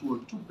tala tu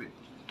tupe.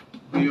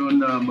 Pe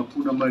ona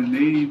mapuna mai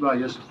nei va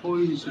ya se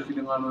foi se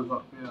fina ngalo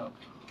va pe.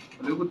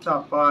 Le ko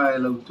tapa e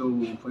la to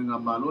foi nga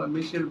malo e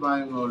mesel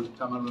vai ngol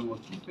tanga lo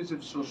tupe se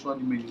so so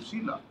ni New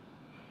Zealand.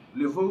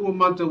 Le foi o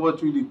mata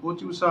watu i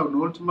poti usa no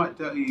ultima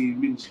ta i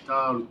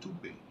minsta o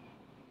tupe.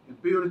 E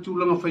pe o le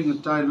tulanga fai nga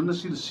tai lana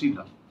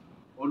sila.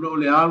 O no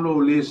le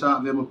alo le sa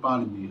ve ma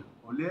Palemia.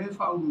 O le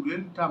fa u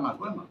le tanga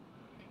wema.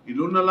 I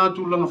lona la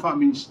tulanga fa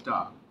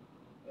minsta.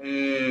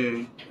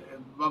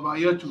 Baba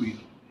ia tui.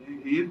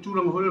 E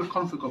tulanga foi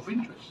conflict of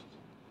interest.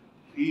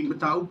 I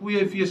mata upu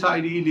e fia sa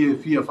i le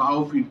fia fa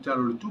au fi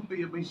talo le tupe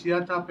e mai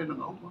sia ta pena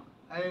ngau.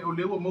 Ai o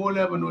le o mo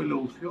le no le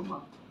o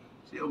fioma.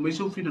 Se o mai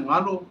so fi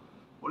ngalo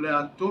o le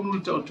atonu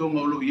le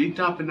tonga o lo i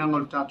ta pena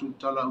ngal tatu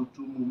tala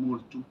utu mo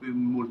tupe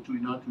mo tu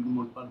ina tu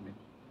mo Palemia.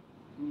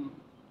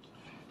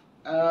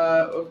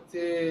 O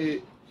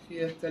te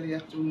fia tali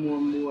atu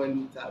mua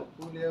ni tau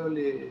pule o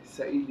le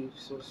saili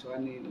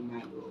sosoani na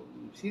malo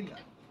New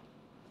Zealand.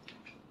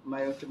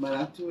 Mai o te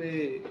maratu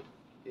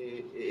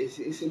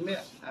se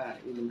mea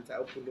i le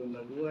tau pule na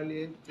lua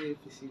le te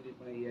fisili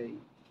mai ai.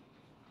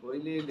 O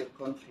le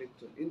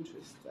conflict of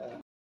interest.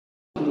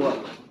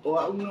 O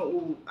auna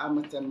u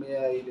amata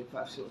mea i le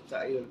whafse o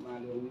tai o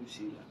malo New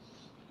Zealand.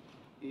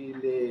 I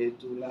le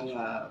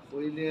tulanga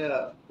foi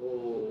lea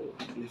o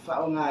le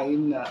whaonga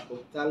ina o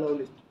talo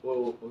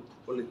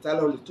o le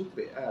talo le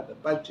tupe the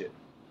budget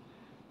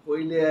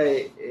foi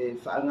lea e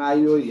whaonga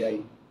io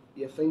iai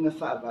ia whainga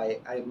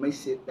whaavai ai mai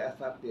se pe a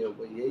whape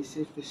o iai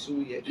se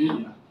fesu ia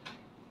ina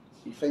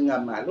i whainga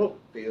malo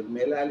pe o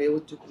mela le o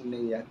tuku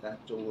nei a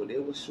tātou o le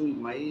o sui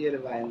mai e le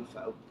vaenga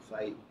whaau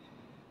whai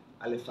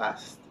a le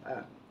fast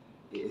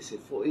e se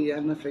foi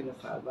ana whainga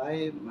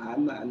whaavai ma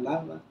ana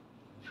anava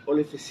o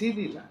le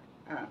fesili la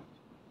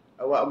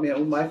awa me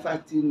o mai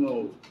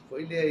fatino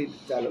foi le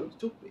talo le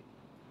tupe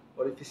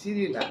o le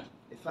fisiri la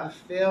e fa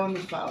feo na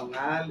fa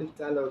nga le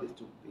talo le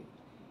tupe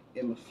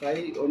e ma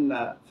fai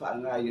ona fa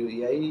nga yo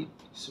iai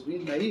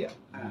suina ia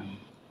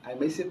ai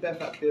mai se pe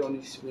fa feo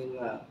ni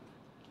suina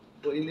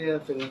o ile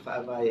fa nga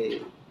fa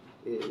vai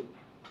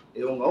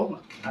e o ngoma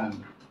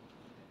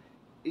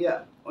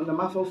ia ona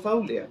ma fa fa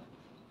le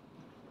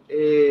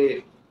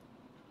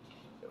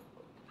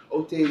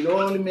o te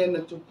lo le me na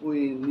tupu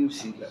i New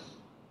Zealand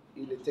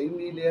i le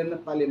taimi le ana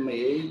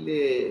Palemia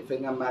le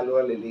whainga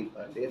malo le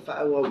leipa, le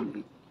whaau au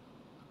li.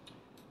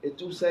 E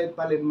tu sai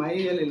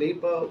Palemia le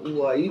leipa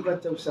ua iwa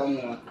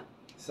tausanga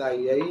sa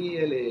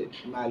iai le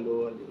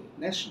malo le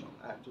national,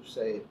 tu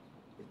sai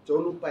e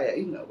tolu paia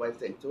inga, wai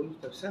tai tolu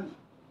tausanga.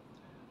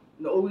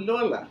 No o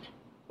ilola,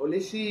 o le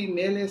si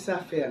mele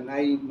sa whea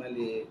ngai ma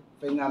le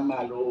whainga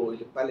malo i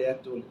le pale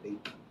atu le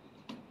leipa.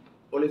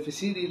 O le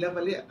fesiri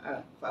lava lea,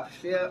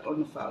 whawhea o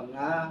na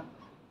whaunga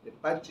le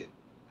budget.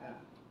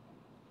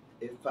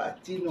 E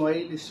whaatino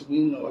ai le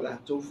suinga o la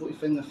tofu i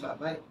whainga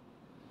whaavai.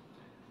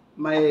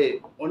 Mai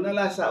ona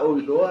la sa o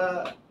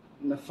iloa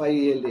na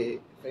whai e le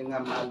whainga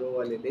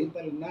malo le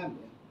leipa le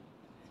nāmea.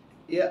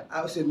 Ia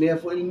au se mea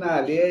fo i nā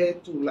lea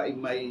tu lai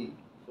mai,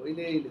 fo i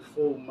le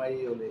fōu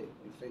mai o le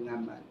whainga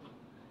malo.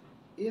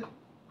 Ia,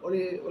 o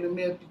le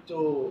mea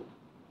pito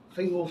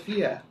whaingo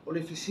fia, o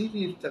le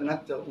fisili i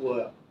tangata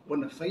ua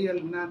wana whaia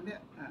le nāmea.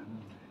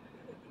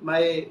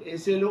 Mai e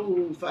se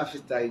loo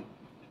whaafetai.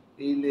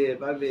 I le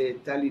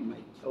vave tali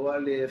mai, awa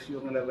le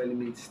fionga la vale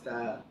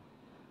minsta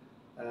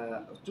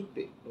o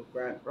tupe, o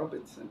Grant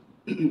Robertson.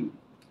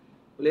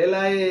 Le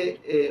la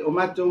o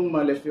matou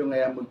ma le fionga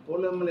ya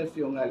mulpola ma le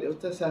fionga le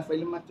ota sa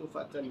whaile matou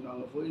whaatani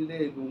noanga fo i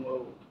le lunga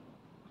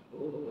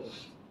o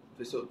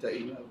fesota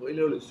ina, fo i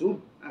le o le Zoom.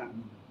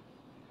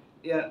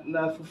 Ia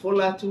na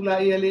fufola tula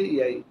ia le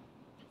iai,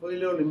 fo i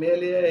le o le mea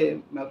lea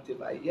e maute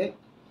vai iai.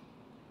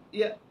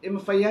 Ia e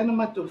mawhaiana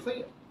matou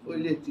whaia, fo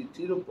i le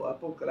titiro po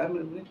apo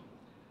karame le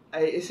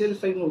ai ese le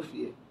fai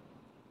ngofie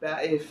pa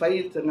e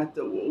fai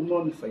tangata o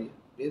umona fai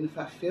pe na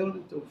fa feo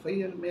le to fai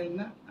le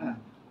melna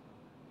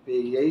pe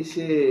ia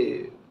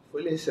se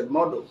foi le se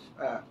model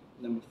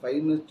na me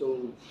fai na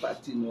to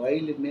patino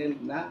ai le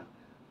melna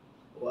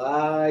o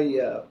ai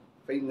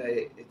whainga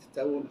e te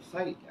tau o na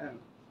whai.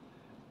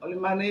 O le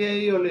mana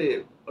ia o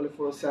le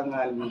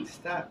whorosanga al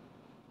minister.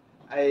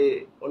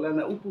 Ai o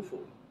lana upu fo.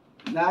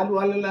 Nā alu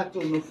ala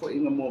lato no fo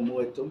inga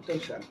mua e tau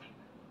sang.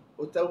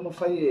 O tau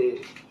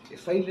mawhai e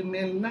whai le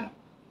mea na.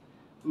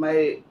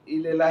 Mai I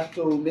le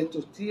lato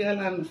metotia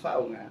lana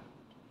whaonga.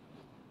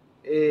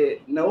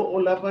 Na o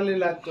lava le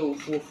lato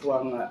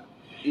fuafuanga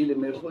I le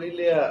mea hoi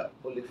lea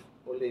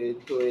o le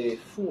toe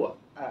fua.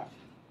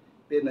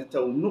 Pena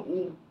tau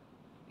nuu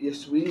ia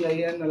suinga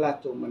ia na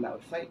lato mana o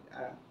whai.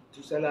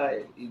 Tusala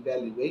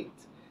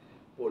evaluate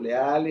po le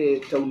ale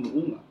tau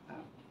nuunga.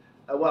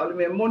 Awa o le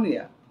mea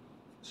monia.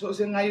 So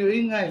se ngai o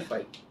inga e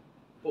whai.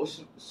 Po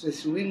se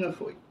suinga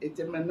foi. E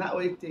te mana o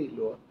e te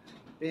iloa.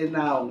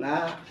 Pena o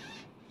ngā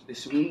le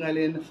suinga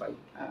le na whai.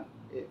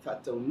 E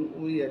whatau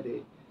nuu ia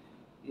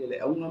le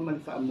aunga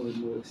man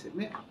whaamoe se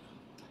mea.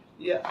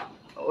 Ia,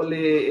 o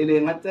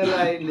le ngata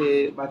lai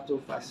le bato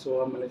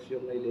whasoa ma le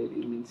fionga I le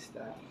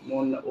minister.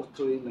 Mona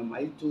oto ina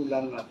mai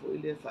tūlanga foi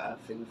le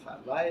whaawhenga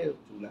whaawai o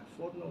tūla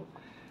whono.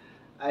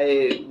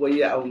 Ai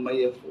waia au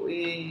mai a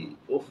foi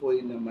o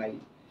foi na mai.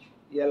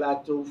 Ia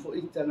lātou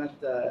foi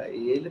tangata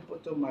I ele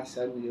poto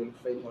masani o le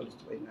whainga o le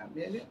tuai ngā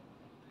mea lea.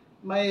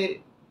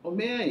 Mai o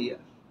mea ia.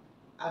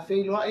 A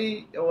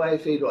whailoai, o ai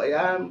whailoai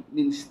a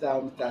minister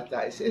o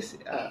Mataafa SS.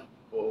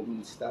 O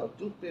minister o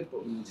tupe,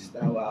 o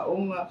minister o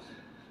aonga,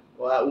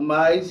 o a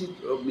umaizi,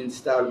 o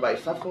minister o le vai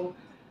fafo.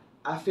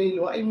 A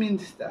whailoai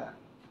minister.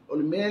 O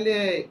le mea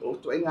lea, o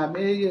tuai ngā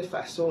mea ia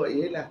whasoa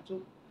I ele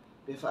atu.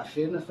 Pe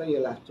whaawhena whai e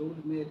lātou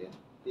le mea lea.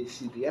 Pe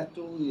siri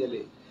atu I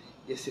ele.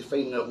 Ia se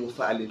whainga ua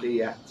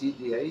whaalelei a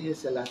tidi ai ia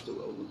se lātou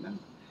au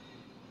unanga.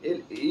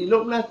 I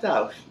lop la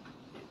tau,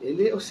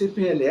 ele o se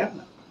mea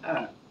leanga.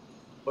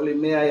 O le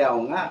mea ia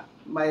o ngā.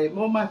 Mai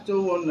mō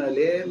mātou ona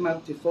le mau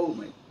te whau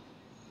mai.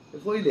 E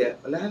foi lea,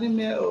 o le hane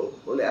mea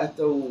o le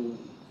atau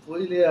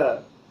foi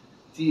lea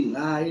ti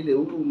ngā I le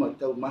uru ma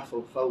tau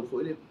mawhau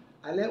foi lea.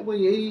 A lea ua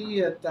iei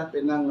ia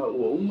tapenanga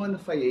ua umana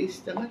whai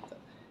eisi tangata.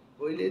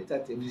 Foi lea ta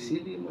te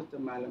visiri mo ta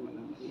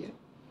malamalama ia.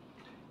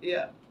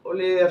 Ia, o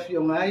le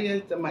awhionga ia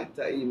ta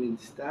maita I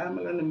minister,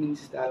 malana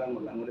minister lango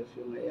le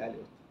awhionga ia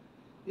leo.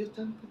 Ia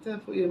tangata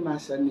foi e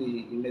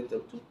masani I me tau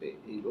tupe,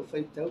 I lo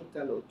whai tau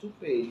talo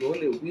tupe, I lo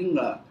le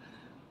winga,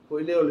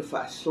 foi leo le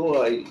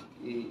whaasoa I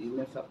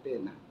me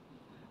whapena.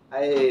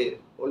 Ai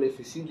o le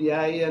fesili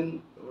aian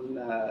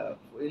ona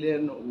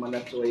oilean o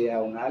manato ia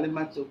o ngale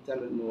matou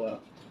tala noa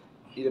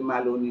I le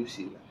malo New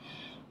Zealand.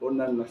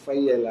 Ona na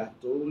whaia la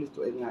tō le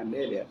to e ngā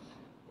mea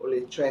o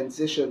le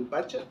transition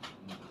budget,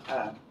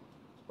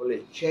 o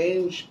le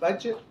change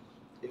budget,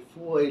 e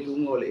fua I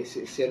lunga o le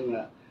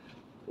esenga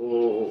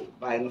o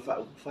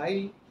vaenga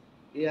whai,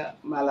 ia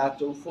ma la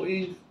tō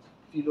foi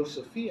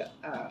filosofia,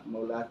 ma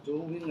la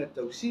tō winga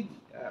tau sidi.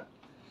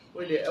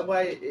 Oile,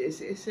 awai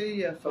ese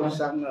ia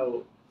whausanga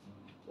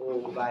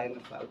o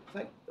vaenga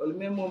whai. O le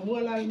mea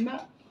mua la ina,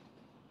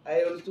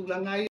 ai o le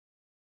tūlanga I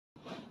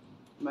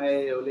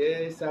mai o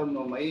le sau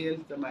no mai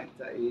el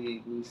tamaita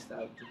I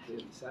minister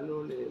tupe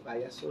salo le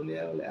vai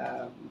asolea o le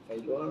a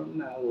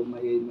whailona o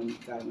mai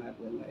manikana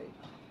wenga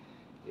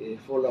e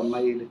fola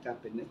mai le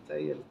kapeneta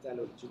I le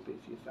talo tupe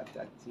fi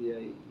whatatia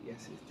I a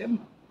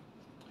sistema.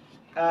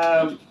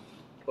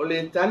 O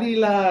le tali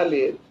la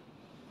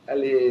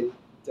ale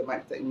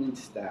tamaita I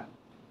minister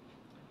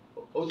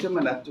o te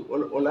manatu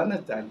o lana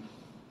tali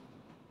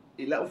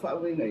I lau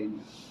whawenga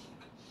ina.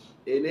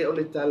 Ele o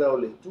le tala o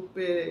le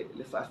tupe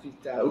le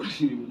whaafita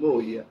uli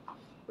mo ia.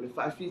 O le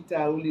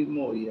whaafita uli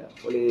mo ia.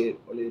 O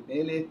le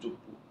mele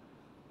tupu.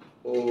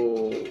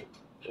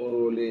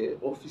 O le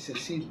officer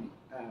sili.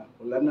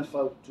 O lana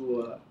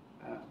whautua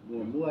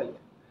mua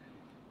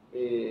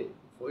lea.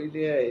 Foi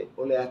lea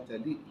o le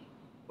atali.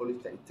 O le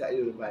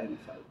taitai o le vaena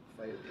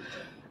whai o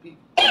le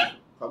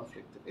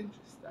conflict of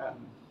interest.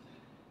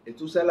 E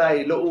tusala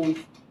I loo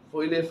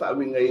foi le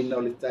whaawinga ina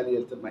o le tali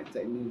al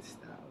tamaitai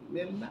minister.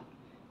 Mena.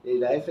 E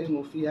la e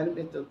whaingo whiane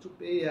me tau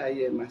tupe ia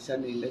I e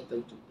masani me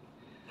tau tupe.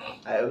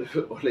 Ai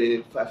o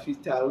le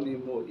whaafita uli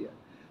mo ia.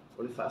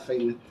 O le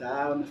whaawhainga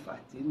tā o na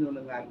whaatino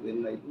na ngā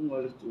ruenga I lunga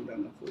o le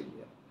tūranga fo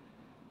ia.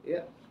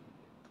 Ia.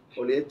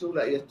 O le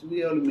tūla ia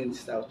tuia o le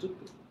minister o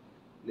tupe.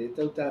 Le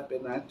tau tā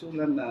pena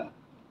tūla na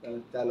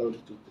tala o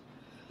le tupe.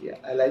 Ia.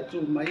 A lai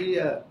tū mai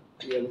ia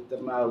le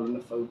tamau na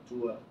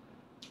whautua.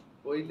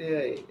 O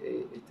ilea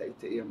e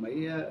taite ia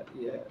mai ia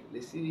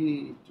le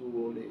si tū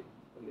o le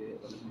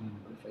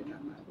whaina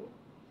māro.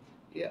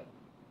 Ia,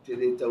 te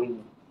re tau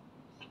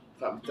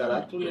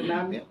whamataratu le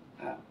nāmea.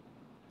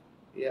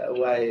 Ia,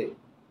 wai,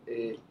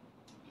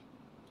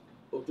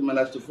 o te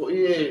manatu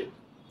fōi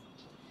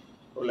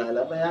o la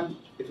lava iam,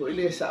 e fōi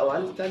le sa o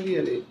ale tali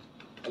ale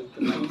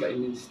tamanga I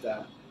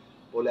minister.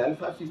 O le ale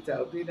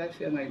whawhita o pei lai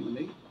whianga I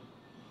manei.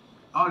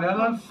 Le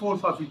alan fōi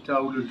whawhita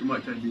o le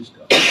tamanga I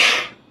minister.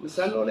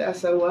 Masalo le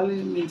asa o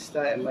ale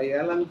minister e mai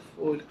alang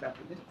fōi le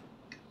cabinet.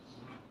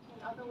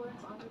 In other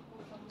words,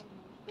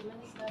 the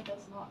minister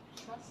does not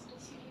trust the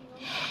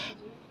CEO?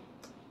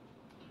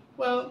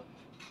 Well,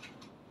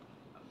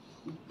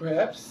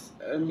 perhaps,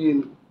 I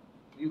mean,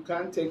 you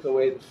can't take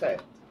away the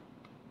fact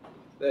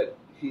that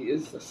he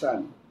is the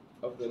son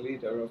of the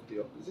leader of the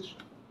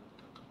opposition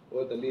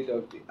or the leader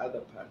of the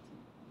other party.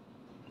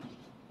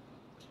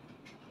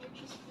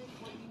 Interested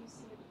what you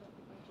said about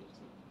the budget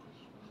in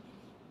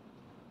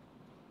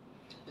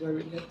Do I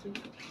read that too?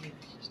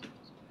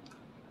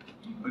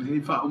 O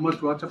le fa uma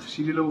tu ata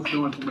fisili lo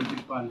fio atu mai te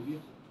Palemia.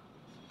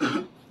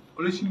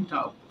 O le sim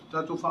tau,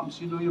 tato fa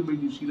msino ia mai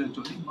New Zealand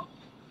to lima.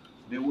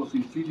 Le ua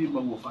filfili ma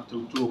ua fata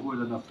utoa hoi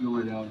la na fio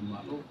mai le au ni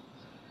malo.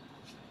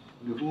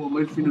 Le hua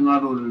mai fina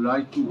ngaro le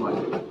lai tu mai.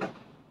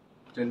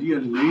 Te lia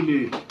le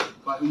leile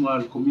fa unga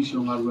al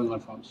komisio ngaro wenga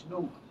al fa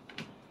msino.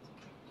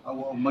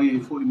 Awa mai e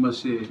fo ima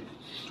se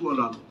tua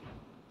lalo.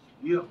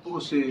 Ia o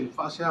se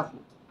fa se afo.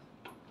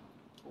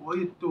 O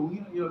ia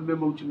tongia, ia me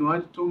mautino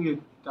ai tongia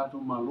tato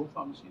malo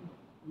fa msino.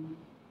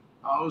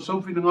 A o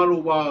sau fina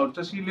ngalo wa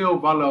tasi leo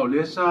vala o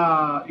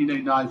lesa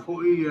ina ai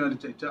foi le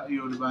tai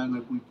o le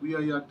vaenga puipuia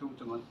ia tau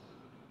tangata.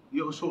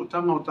 Ia o so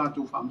tanga o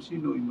tatou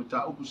whaamsino I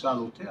mata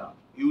Aukuso tea.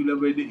 I ule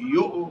wele I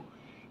o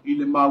I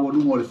le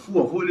mawalunga o le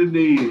fua foi le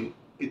nei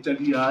e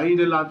talia ai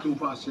le latou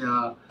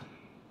whaasea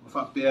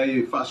whapea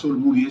e whaasol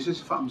muri ese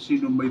se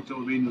whaamsino mai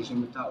tau reino se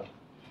matau.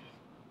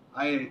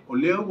 Ai o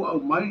leo wa au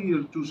mai I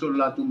le tuso le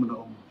latou mana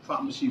o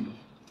whaamsino.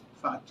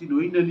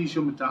 Whaatino ina nisi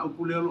o mata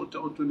Auku leo lo ta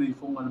oto nei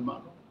fonga le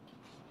malo.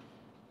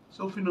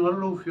 So fina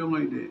ngalo fionga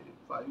I le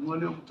whainga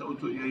leo ta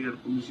oto ia ia le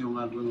komisio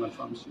ngalo ngalo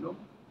whaamsino.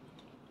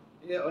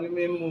 Ia, o le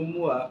me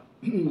mua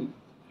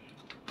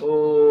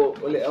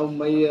o le au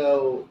mai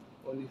au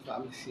o ni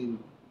whaamisino.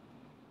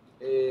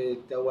 E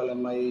tawala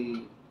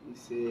mai I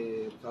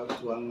se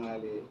whautuanga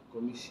le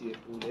komisi e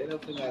pūlera o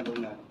whenga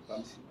rona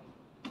whaamisino.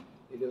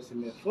 E leo se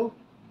mea fo.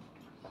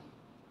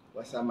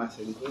 Wasa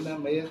masa ni hona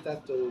mai a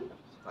tatou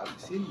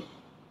whaamisino.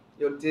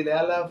 I o te le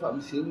ala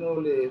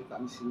whaamisino le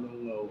whaamisino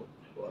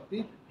o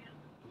api.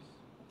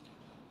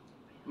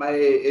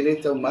 Mai e le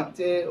tau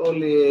mate o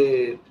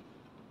le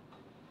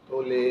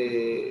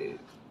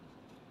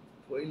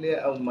foi le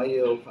au mai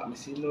o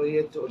whaamisino I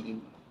e tō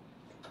lima.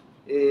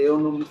 E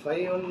ono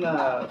mwhai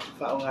ona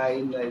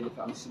whaongaina I le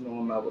whaamisino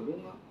o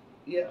mawalunga,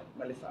 ia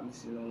ma le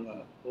whaamisino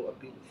o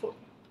apilu fo.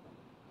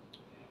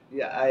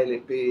 Ia ai le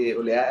pe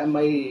o le ae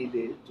mai I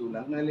le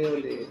tūlanga le o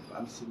le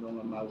whaamisino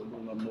o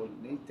mawalunga mo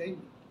nei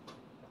Taimi.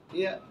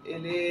 Ia e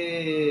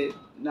le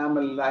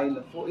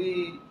nāmalai fo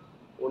I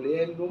o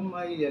le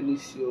luma I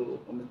anisi o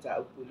mata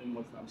upuni mo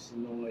le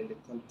whaamisino I le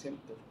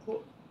contempt of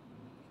court.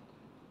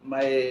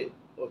 Mai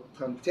o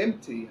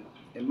contempt ia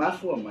e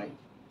mafua mai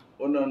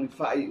ona ni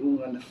fai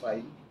unga na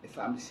fai e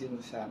whaamisino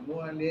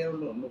Samoa leo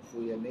lo no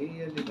fuia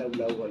nei le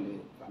laulau le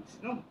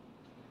whaamisino.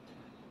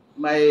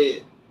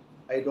 Mai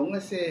ai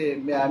ronga se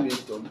mea mi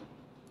tonu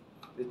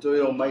le toi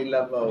o mai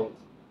lava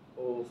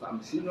o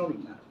whaamisino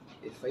na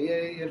e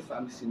whaia I le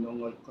whaamisino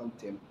o le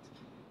contempt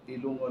I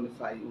lungo ni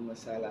fai unga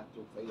sa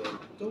lato whaia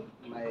I to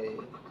mai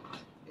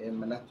e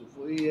manatu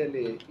fuia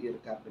le I le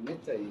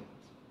kapeneta ia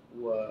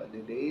ua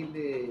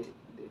le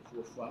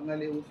fuafuanga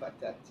le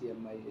whatatia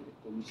mai le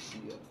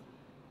komisia.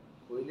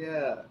 Koe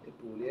lea e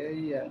pūlea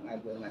ia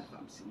ngātua ngā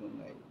whaamisino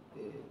ngai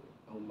e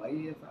au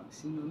mai e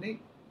whaamisino nei.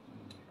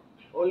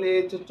 O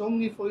le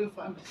totongi foi o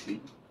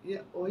whaamisino,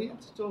 ia o ia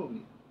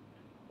totongi.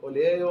 O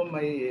lea o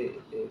mai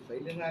e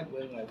whaile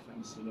ngātua ngā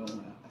whaamisino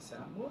a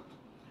Samoa.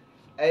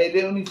 E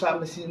leo ni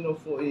whaamisino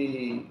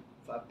foi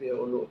whapea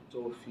o lo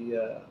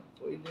tōwhia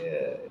foi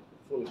lea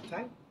full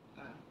time.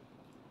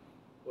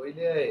 Foi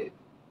lea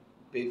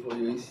pe foi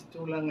o isi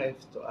tūlanga e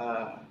fito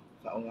a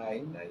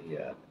whaongaina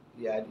ia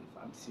di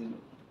whaamisino.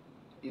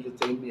 I le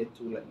Taimi e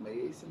tūlanga mai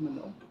e se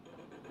manao.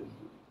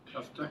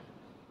 After.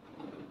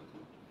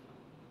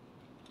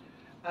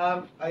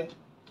 I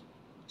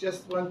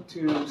just want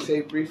to say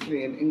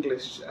briefly in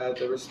English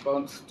the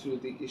response to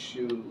the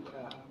issue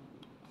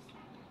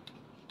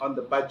on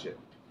the budget.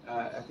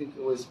 I think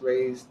it was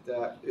raised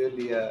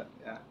earlier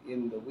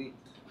in the week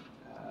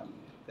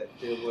that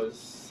there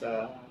was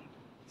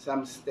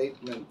some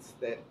statements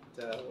that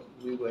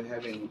we were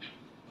having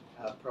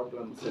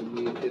problems and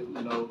we didn't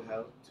know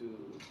how to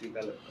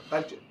develop a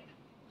budget.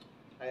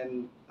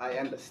 And I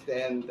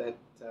understand that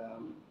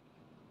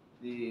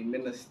the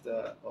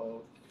Minister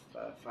of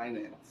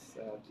Finance,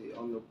 the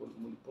Honourable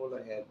Mulipola,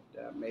 had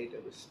made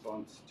a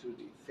response to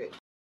the effect.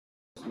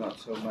 Not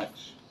so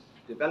much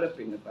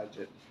developing a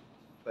budget,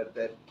 but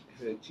that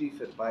her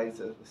chief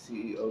advisor, the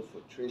CEO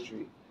for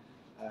Treasury,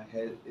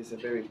 is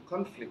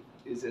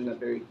in a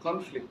very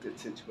conflicted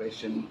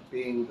situation,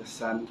 being the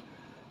son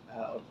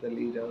of the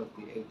leader of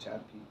the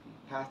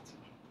HRPP party.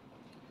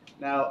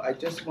 Now, I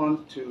just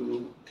want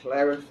to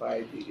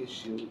clarify the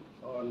issue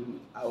on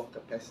our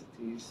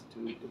capacities to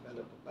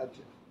develop a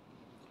budget.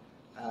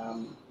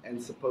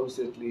 And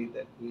supposedly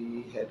that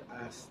we had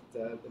asked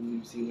the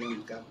New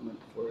Zealand government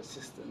for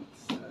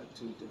assistance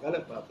to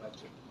develop our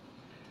budget.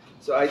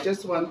 So I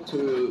just want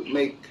to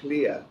make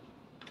clear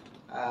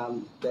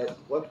that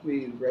what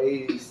we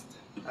raised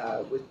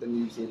with the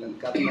New Zealand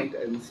government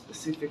and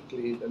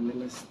specifically the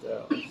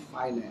Minister of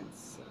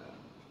Finance,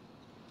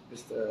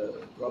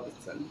 Mr.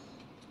 Robertson,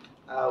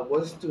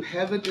 was to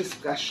have a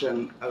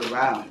discussion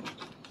around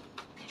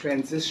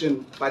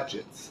transition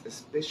budgets,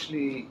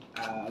 especially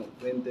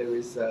when there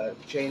is a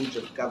change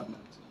of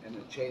government and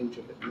a change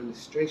of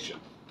administration?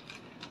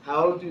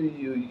 How do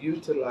you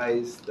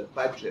utilize the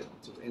budget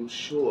to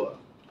ensure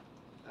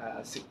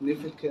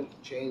significant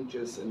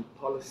changes in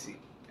policy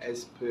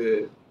as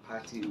per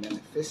party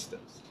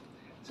manifestos?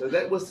 So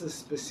that was a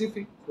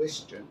specific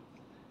question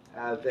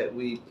that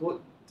we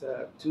put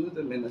to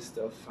the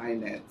Minister of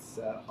Finance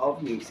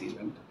of New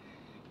Zealand,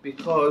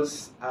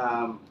 because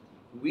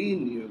we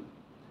knew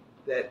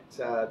that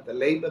the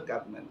Labour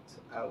government,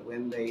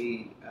 when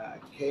they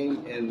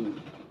came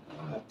in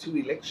 2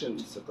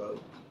 elections ago,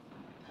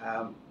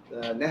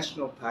 the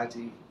National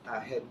Party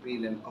had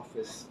been in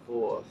office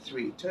for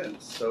 3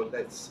 terms, so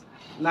that's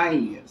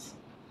 9 years.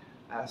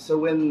 So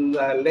when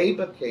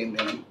Labour came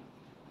in,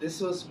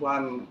 this was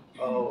one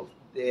of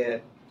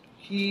their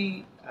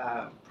key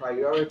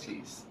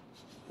priorities,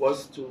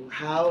 was to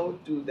how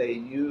do they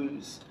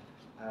use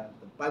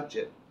the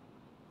budget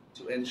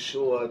to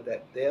ensure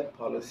that their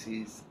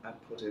policies are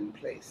put in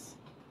place.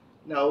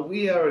 Now,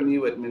 we are a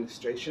new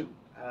administration.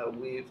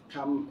 We've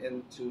come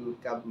into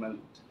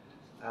government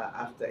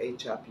after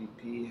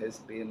HRPP has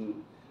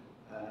been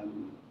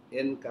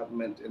in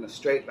government in a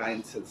straight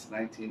line since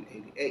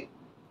 1988.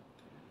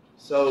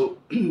 So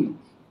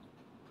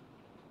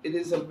it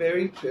is a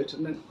very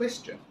pertinent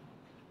question.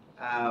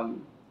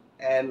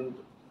 And,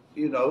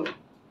 you know,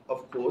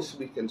 of course,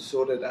 we can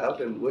sort it out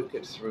and work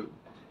it through.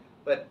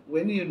 But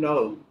when you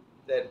know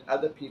that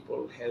other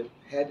people have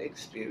had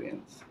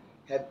experience,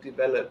 have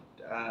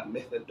developed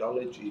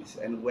methodologies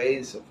and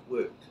ways of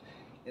work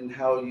in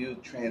how you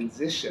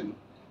transition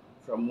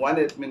from one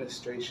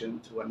administration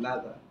to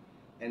another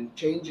and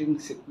changing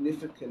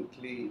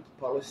significantly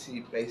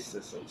policy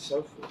basis and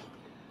so forth,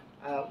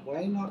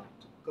 why not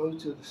go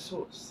to the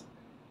source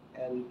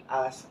and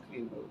ask,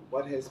 you know,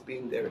 what has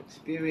been their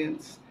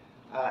experience,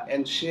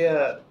 and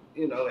share,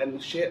 you know,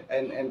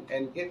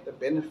 and get the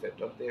benefit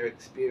of their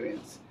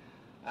experience,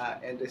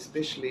 and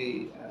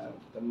especially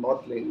the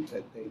modelling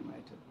that they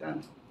might have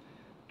done.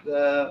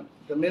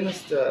 The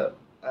minister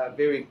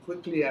very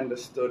quickly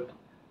understood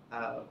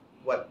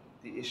what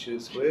the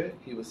issues were.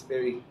 He was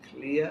very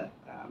clear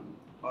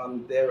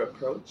on their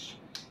approach,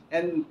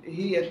 and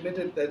he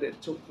admitted that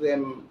it took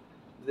them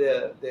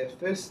their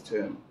first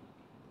term,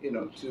 you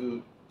know,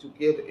 to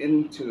get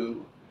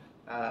into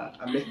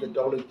a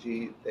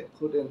methodology that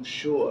could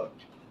ensure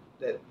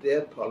that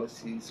their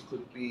policies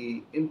could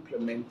be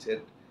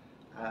implemented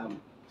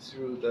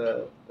through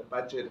the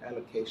budget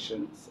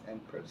allocations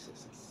and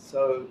processes.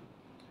 So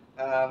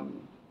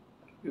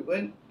we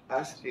weren't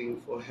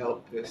asking for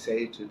help per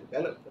se to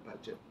develop the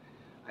budget.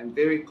 I'm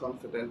very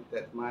confident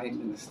that my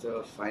Minister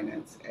of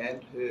Finance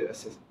and her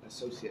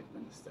Associate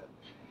Minister,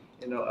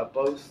 you know, are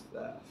both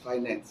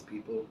finance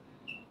people.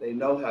 They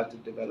know how to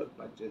develop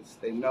budgets.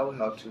 They know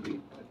how to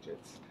read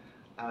budgets.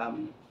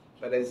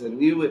 But as a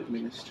new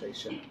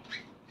administration,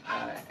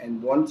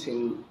 and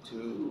wanting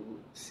to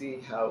see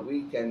how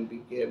we can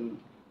begin,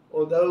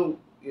 although,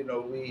 you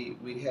know,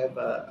 we have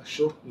a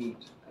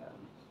shortened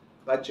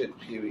budget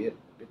period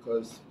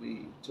because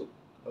we took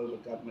over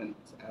government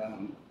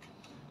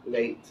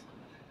late,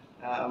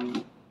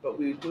 but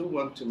we do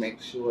want to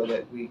make sure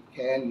that we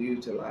can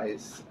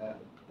utilize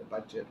the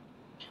budget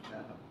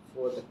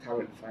for the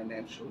current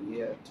financial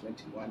year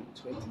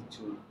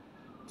 21-22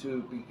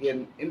 to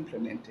begin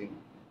implementing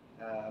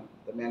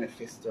the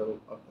manifesto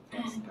of the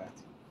First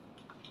Party.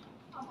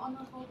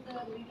 Honourable, the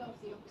leader of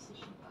the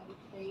opposition party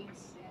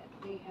claims that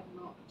they have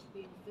not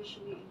been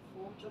officially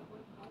informed of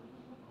what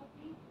Parliament will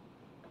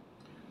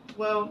copy.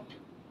 Well,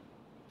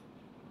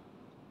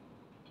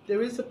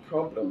 there is a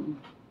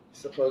problem,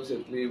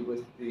 supposedly,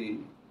 with the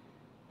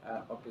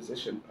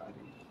opposition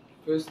party.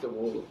 First of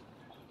all,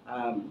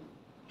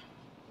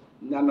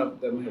 none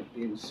of them have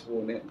been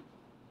sworn in.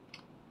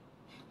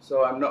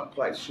 So I'm not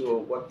quite sure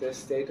what their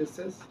status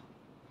is.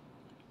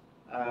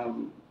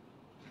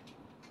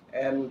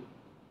 And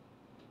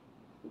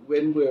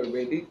when we're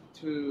ready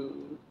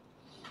to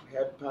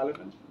have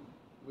Parliament,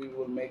 we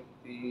will make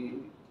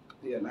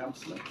the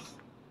announcements.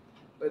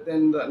 But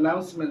then the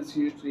announcements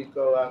usually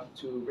go out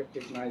to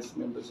recognise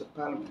members of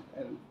Parliament.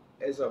 And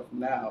as of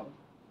now,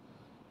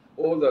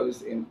 all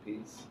those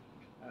MPs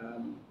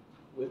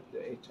with the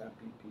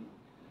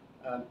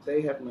HRPP,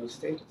 they have no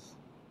status.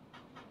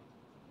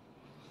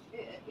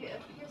 It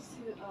appears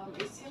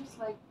to, it seems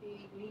like the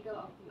leader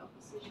of the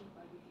opposition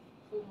party,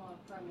 former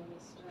Prime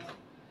Minister,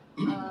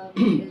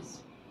 is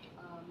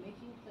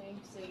making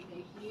claims saying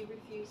that he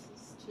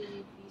refuses to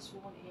be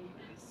sworn in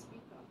by the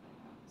Speaker of the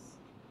House.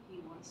 He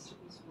wants to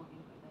be sworn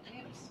in by the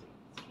head of state.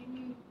 Can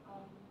you,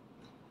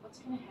 what's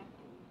going to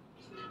happen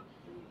to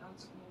the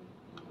unsworn?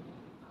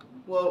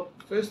 Well,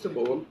 first of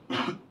all,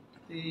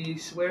 the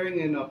swearing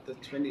in of the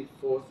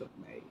 24th of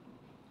May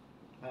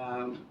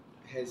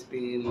has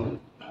been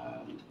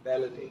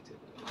validated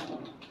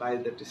by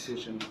the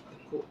decision of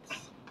the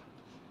courts.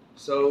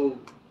 So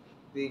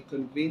the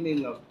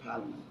convening of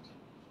Parliament,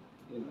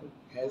 you know,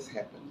 has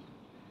happened,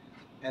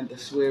 and the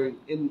swearing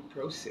in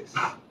process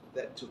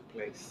that took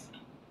place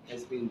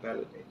has been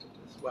validated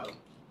as well.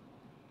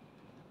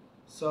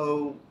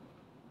 So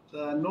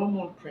the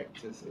normal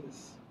practice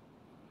is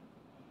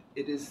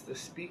it is the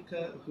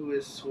Speaker who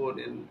is sworn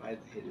in by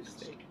the head of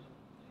state.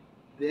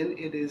 Then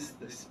it is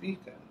the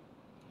Speaker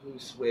who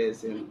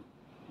swears in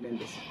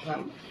members of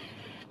Parliament.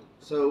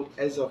 So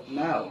as of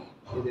now,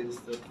 it is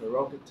the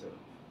prerogative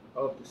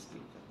of the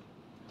Speaker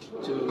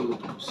to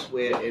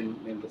swear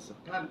in members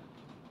of Parliament.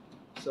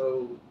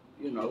 So,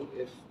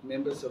 if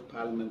members of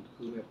Parliament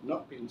who have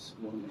not been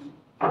sworn in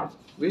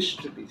wish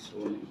to be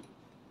sworn in,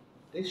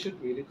 they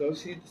should really go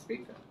see the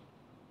Speaker.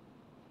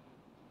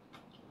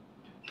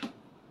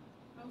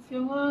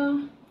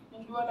 Fiama,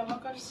 nandua la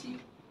makarsi.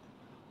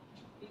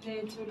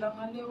 Ile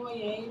tulanga leo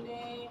ya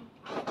ile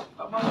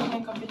kama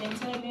ni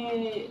kabinete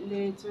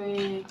le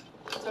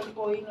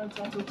tolpo ino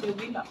tanto te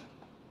vila.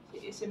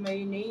 Se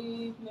mai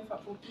nei ne fa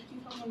popiki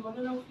kama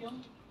ngona la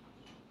fiama.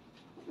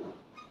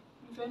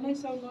 Vene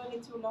sa no le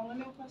tulanga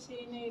leo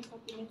pasi ne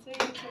kabinete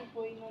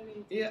tolpo ino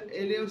le. Ia,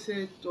 eleo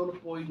se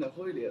tolpo ina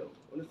foi leo.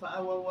 O le fa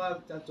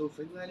awa tato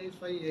whenga le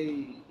fai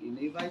i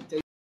nei vai te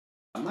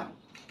ama.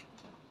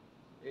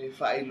 E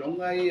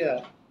whailonga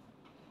ia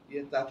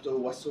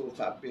tātou waso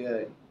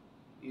whapea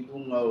I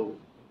lunga o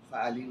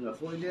whaalinga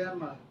foi lea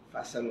ma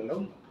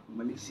whasalalaunga.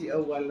 Manisi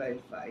au wala e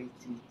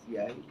whaititi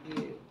ai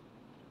le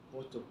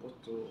poto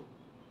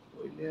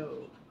foi lea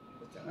o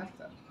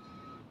tangata.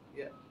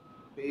 Ia,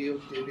 pe o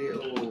te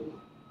reo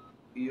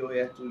I o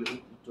e atu le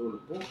upu tolo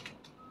po.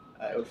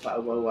 Ai o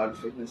whaawau alu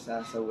whenga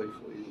sāsa wai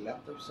foi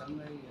laptop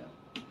sanga I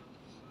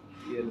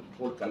le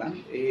porkalam.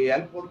 E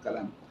al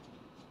porkalam.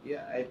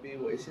 Ia, ai pe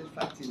o ese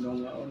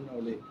whatinonga ona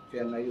o le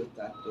whengai o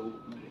tātou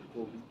ma le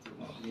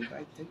COVID ni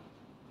vai te.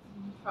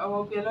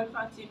 Awal pela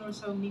fatino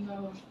sa uninga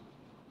o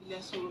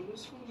ile solo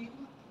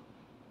sulinga.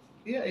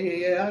 Ia,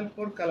 e al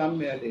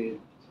porkalam ale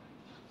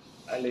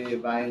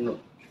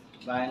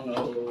vaenga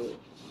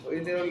o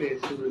ile o le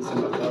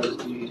tourism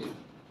authority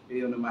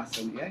e ona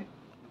masani ai.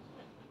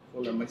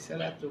 O la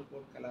maisela to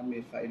porkalam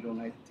e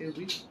whailonga I te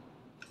wi.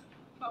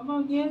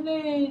 Kama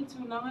ngele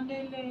tulanga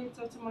le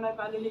tatumala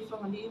pale le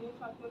family le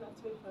fatela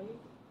tue fai.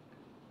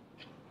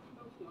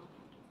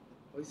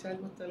 O isa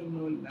motal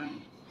no na.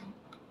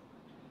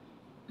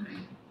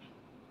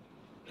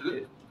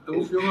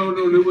 O fiona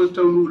o le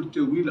taunu te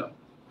wila.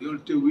 E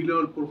te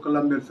wila o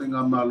porkalam me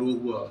whenga malo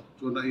ua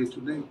tona e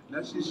tunei.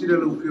 Na sisira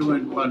lo fiona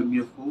I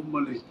Palemia fo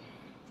male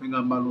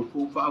whenga malo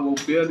fo fa au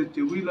pea le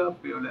te wila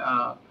pe o le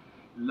a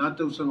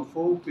lata usanga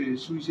fo pe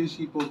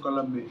suisesi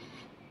porkalam me.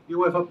 I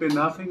wai fa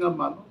pena whenga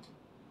malo.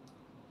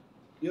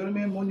 Yo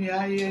me moni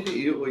ai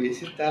ele o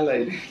ese tala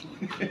ele.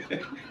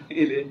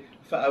 Ele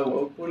fa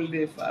o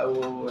pole fa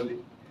o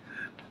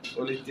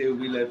le te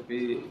wila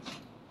pe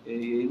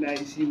e na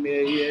isi me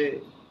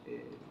e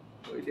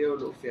o ile o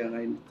lo fea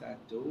ngai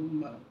tatou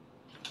ma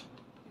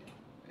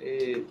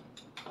e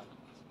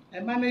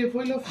mana e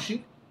foi lo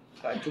fisi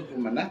fa tupu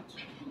manatu.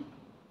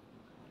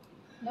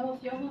 Na o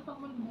fiona fa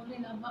mole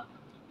na ma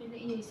pele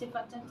I se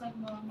fatata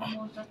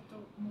mo tato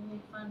mo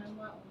fana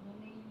wa o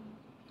mole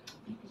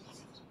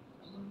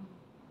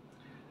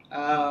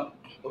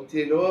O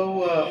te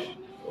loa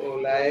o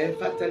la e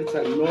fatal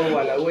taloa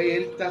wala o e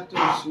el tato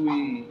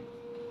sui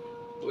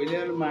o ile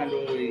al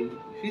malo e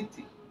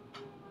fiti.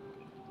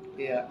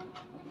 Ia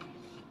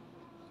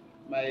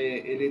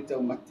mai ele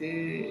tau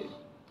mate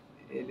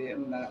ele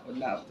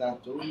na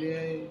tato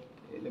le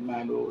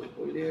malo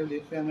o le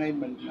whenga I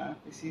malina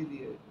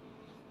pesidi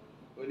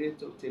o le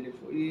to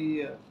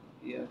telefoni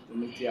ia to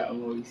metia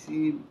o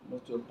isi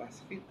motor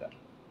Pasifika.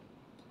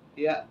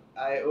 Ia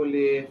ai o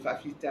le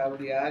whakita o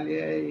le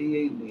alea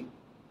I nei.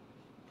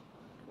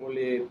 O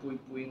le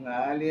pui ngā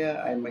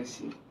alea ai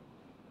maisi.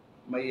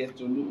 Mai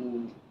atu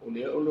nuu o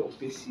le olo o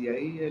pesi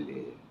ai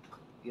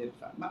le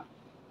whama.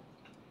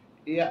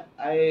 Ia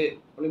ai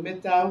o le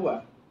meta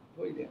aua.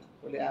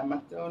 O le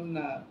amata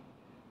ona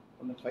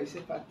whaise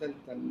whatal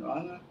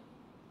tanoanga.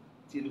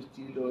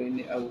 Tilo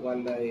ene au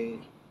wala e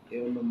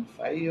ono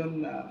mwhai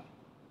ona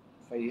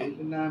whai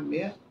ele nā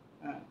mea.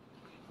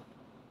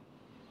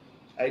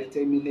 Ai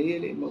Taimi nei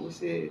ele mau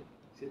se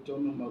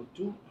tono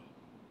mautu.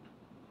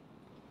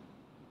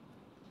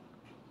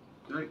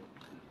 Right.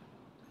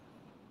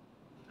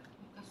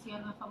 kasi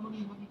ana fa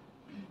moni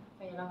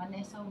kaya lang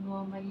nesa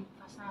uno mai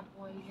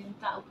pasapo I le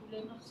tao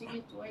pule no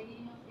sige to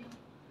ai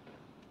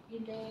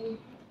ile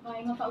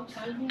mai nga pa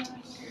usal niya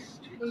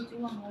le tu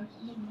ang mo no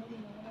le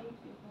na le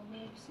ko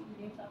me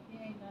sige ta pe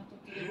ai na to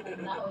ke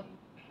na o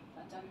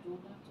ta chan do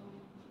na to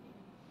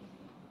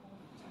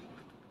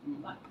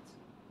but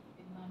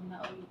na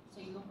o sa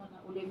iyo na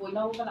ule boy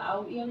na o para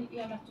au ia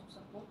na to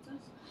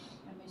supporters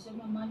ai me se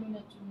mama no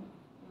na to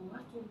wa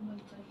to mo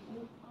ta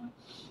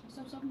o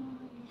sa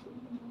mo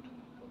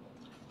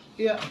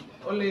Ia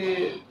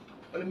ole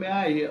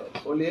mea ia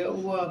ole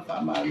ua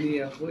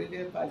whamania hoi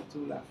le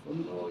pātula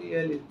whono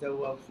ia le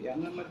tau au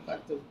whianga ma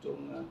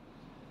pātautonga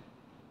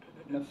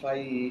na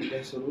whai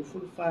le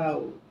sorufu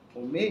whao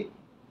o me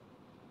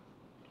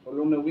o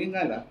lona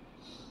wingala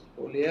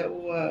o lea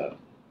ua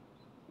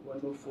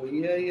nofo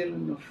ia le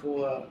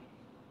nofo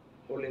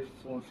o le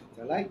whon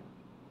whitalai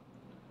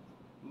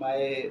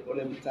mai o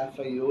le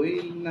Mataafa i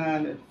oi na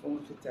le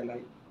fonga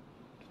fetalai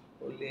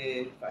o le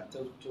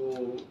whātauto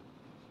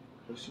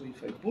o sui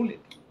whaipule.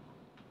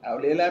 A o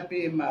le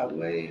lape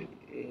maua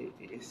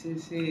e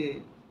se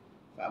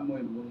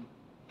whaamoe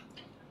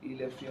i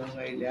le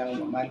whionga i le ao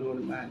mamalu o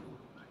le mani.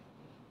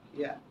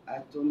 Ia,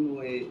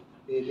 atonu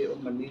le o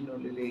manino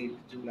le i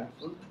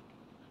tūlafona.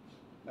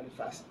 Ma le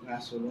ngā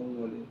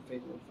solongo le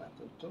whaingo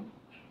whātauto.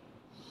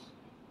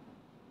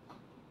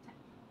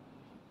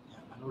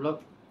 Manula.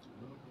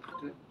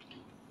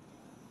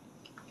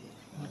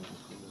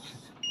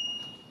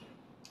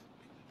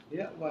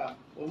 Ia, wa,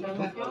 o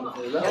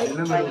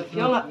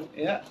Fiama.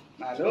 Ia,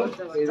 malo,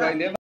 e vai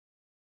leva